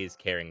sunlight is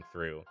carrying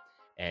through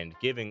and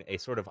giving a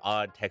sort of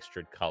odd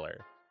textured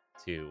color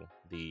to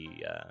the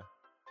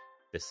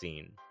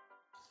scene.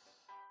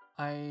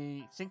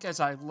 I think as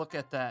I look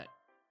at that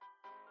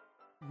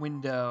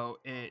window,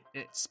 it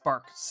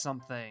sparked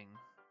something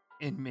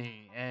in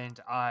me, and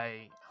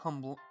I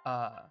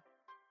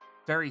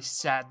very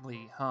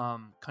sadly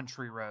hum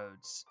Country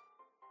Roads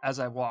as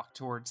I walk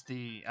towards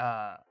the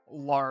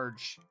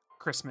large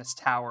Christmas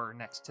tower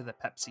next to the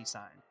Pepsi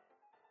sign.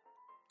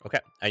 Okay,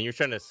 and you're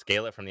trying to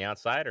scale it from the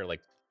outside, or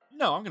like?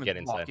 No, I'm gonna get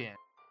walk inside. in.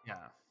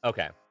 Yeah.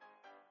 Okay.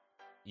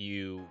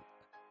 You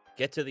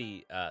get to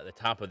the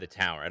top of the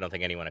tower. I don't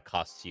think anyone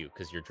accosts you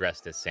because you're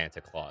dressed as Santa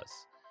Claus.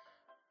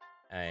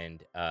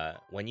 And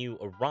when you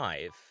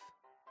arrive,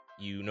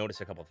 you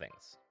notice a couple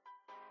things.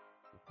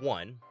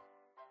 One,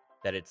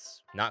 that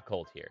it's not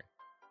cold here.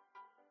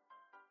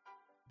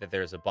 That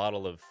there's a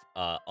bottle of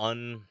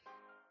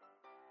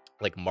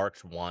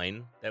marked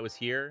wine that was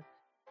here,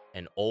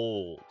 an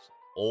old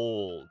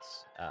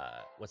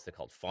what's it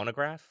called,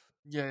 phonograph?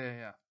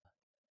 Yeah.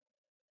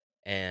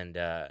 And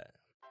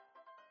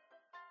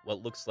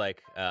what looks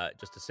like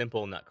just a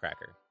simple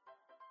nutcracker.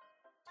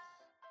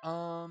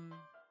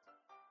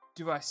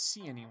 Do I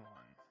see anyone?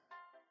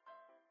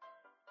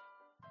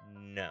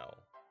 No.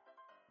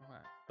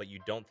 Okay. But you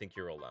don't think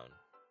you're alone.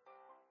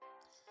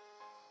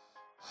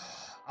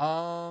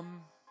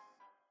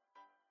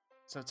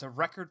 So it's a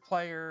record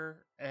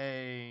player,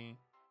 an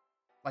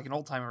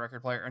old timer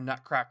record player, a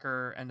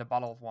nutcracker, and a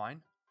bottle of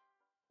wine.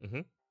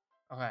 Mm-hmm.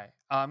 Okay.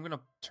 I'm gonna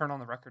turn on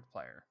the record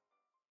player.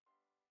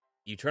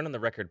 You turn on the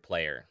record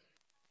player,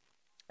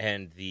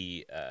 and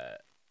the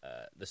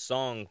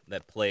song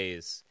that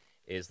plays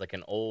is like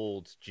an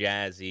old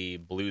jazzy,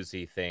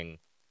 bluesy thing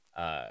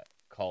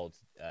called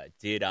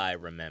 "Did I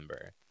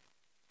Remember,"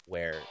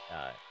 where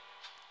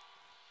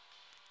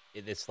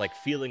this like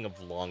feeling of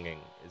longing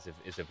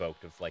is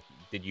evoked, of like,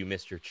 did you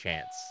miss your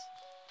chance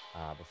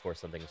before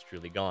something is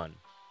truly gone?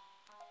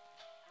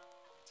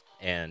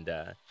 And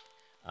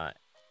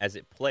as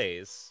it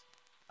plays,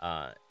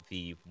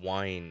 the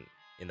wine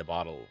in the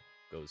bottle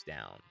goes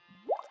down.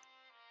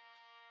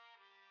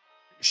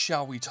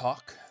 Shall we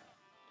talk?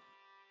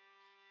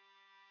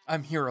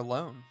 I'm here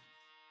alone.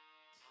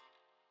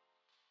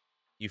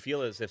 You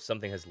feel as if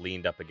something has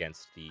leaned up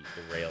against the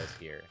rails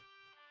here.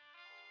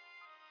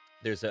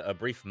 There's a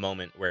brief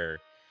moment where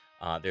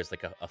there's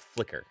like a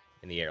flicker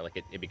in the air, like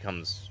it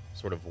becomes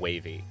sort of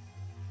wavy,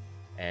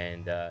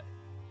 and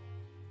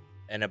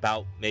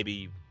about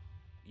maybe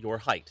your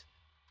height,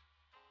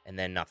 and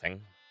then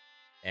nothing,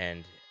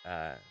 and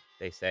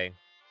they say,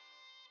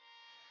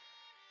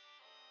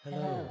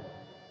 "Hello.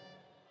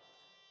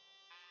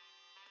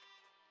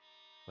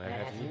 Where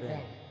have you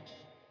been?"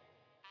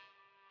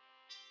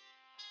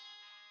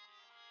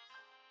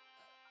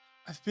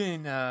 I've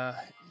been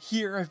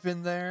here, I've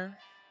been there.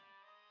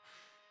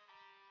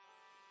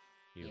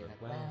 You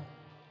look well.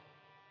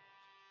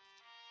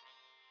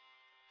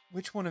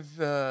 Which one of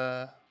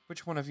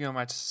you am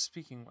I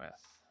speaking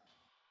with?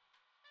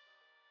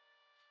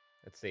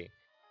 Let's see.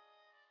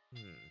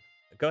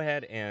 Go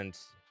ahead and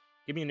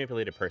give me a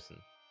manipulated person.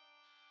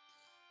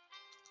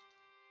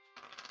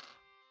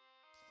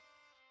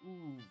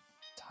 Ooh,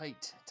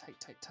 tight.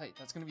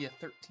 That's going to be a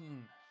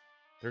 13.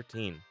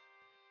 13.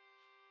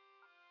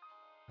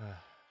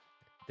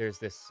 There's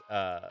this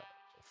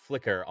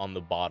flicker on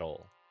the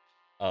bottle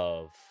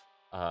of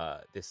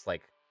this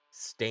like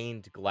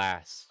stained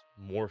glass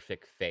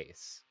morphic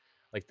face.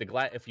 Like the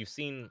glass, if you've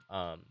seen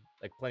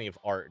like plenty of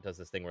art does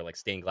this thing where like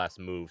stained glass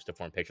moves to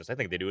form pictures. I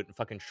think they do it in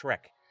fucking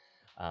Shrek,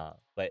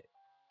 but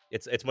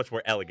it's much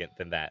more elegant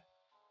than that.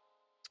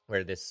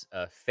 Where this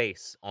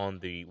face on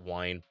the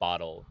wine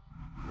bottle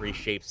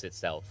reshapes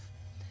itself,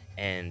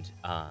 and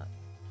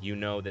you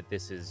know that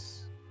this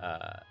is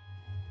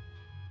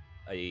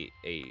a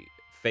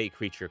fey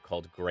creature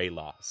called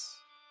Greyloss,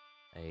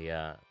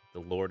 the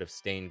Lord of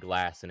Stained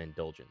Glass and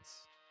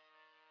Indulgence.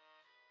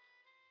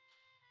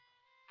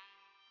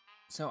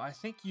 So I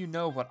think you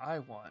know what I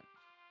want.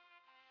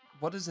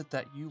 What is it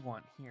that you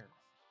want here?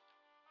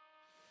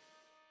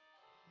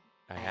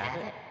 I have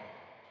it.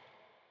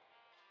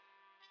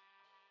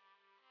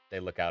 They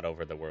look out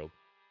over the world.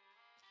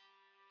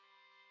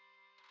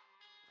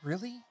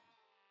 Really?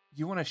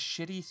 You want a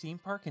shitty theme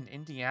park in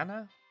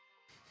Indiana?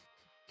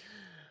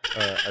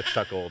 A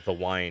chuckle. The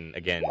wine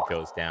again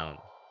goes down.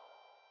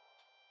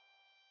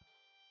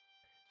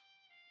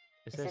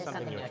 Is there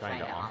something you're trying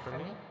to offer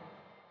me?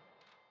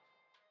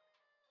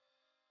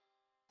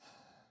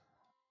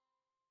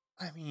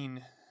 I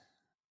mean,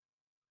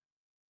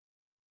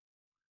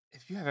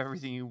 if you have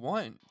everything you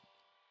want,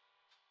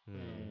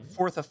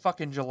 4th of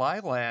fucking July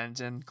land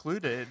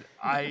included,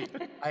 I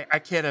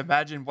can't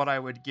imagine what I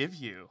would give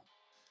you.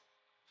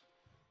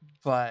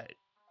 But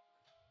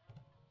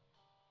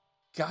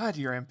God,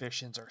 your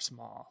ambitions are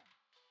small.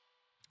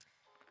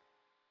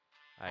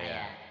 I'm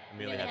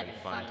really having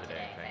fun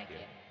today, thank you.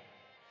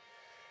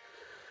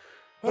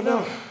 Oh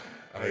no,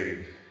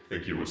 I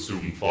think you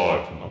assume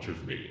far too much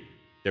of me.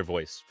 Their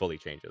voice fully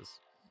changes.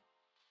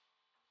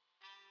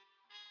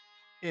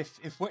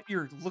 If what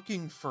you're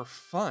looking for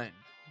fun,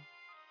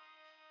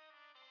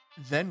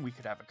 then we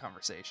could have a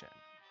conversation.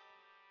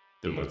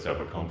 Then let's have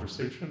a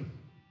conversation.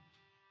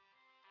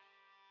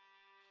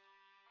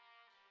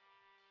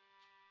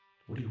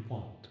 What do you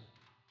want?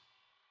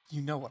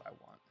 You know what I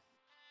want.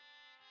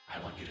 I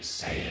want you to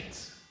say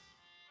it.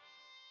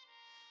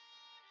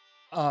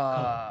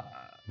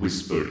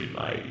 Whisper in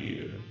my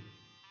ear.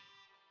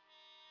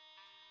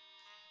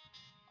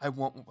 I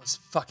want what was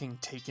fucking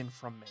taken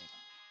from me.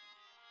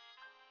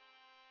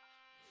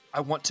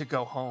 I want to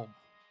go home.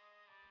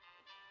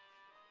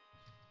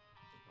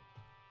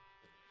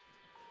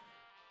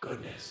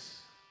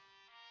 Goodness.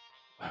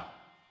 Well,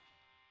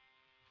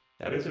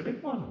 that is a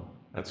big one.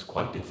 That's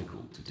quite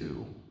difficult to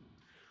do.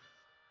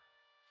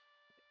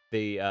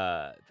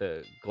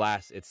 The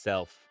glass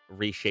itself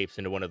reshapes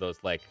into one of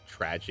those like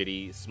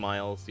tragedy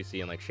smiles you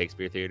see in like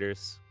Shakespeare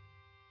theaters.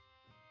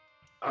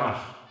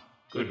 Ah,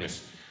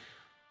 goodness.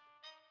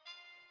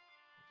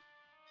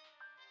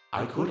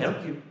 I could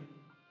help you.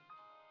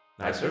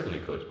 I certainly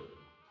could.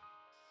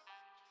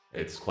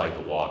 It's quite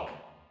the walk,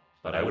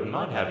 but I wouldn't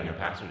mind having a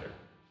passenger.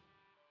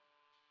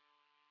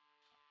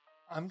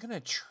 I'm gonna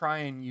try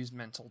and use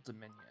mental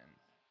dominion.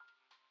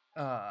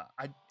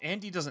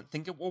 Andy doesn't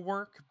think it will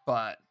work,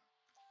 but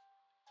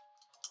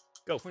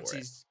Go for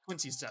it.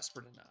 Quincy's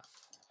desperate enough.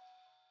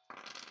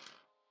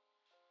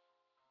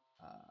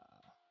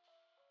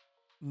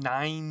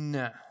 9.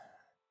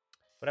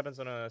 What happens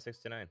on a 6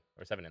 to 9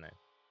 or 7 to 9?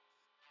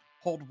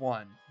 Hold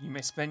 1. You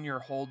may spend your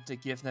hold to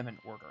give them an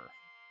order.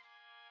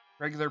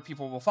 Regular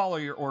people will follow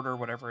your order,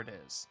 whatever it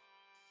is.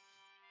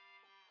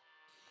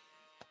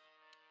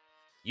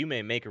 You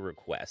may make a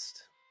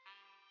request.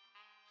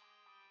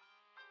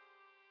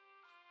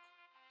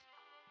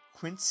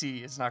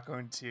 Quincy is not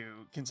going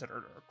to consider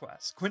it a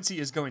request. Quincy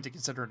is going to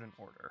consider it an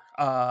order.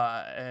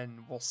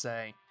 And will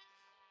say,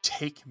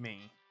 take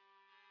me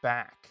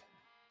back.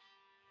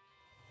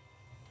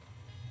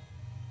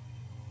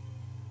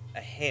 A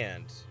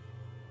hand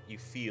you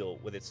feel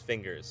with its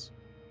fingers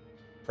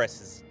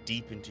presses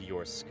deep into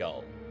your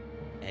skull,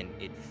 and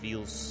it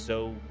feels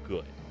so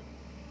good.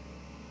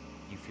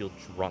 You feel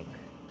drunk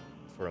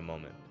for a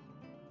moment.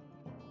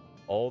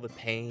 All the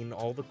pain,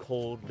 all the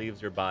cold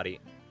leaves your body,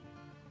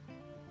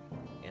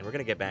 and we're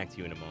going to get back to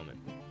you in a moment.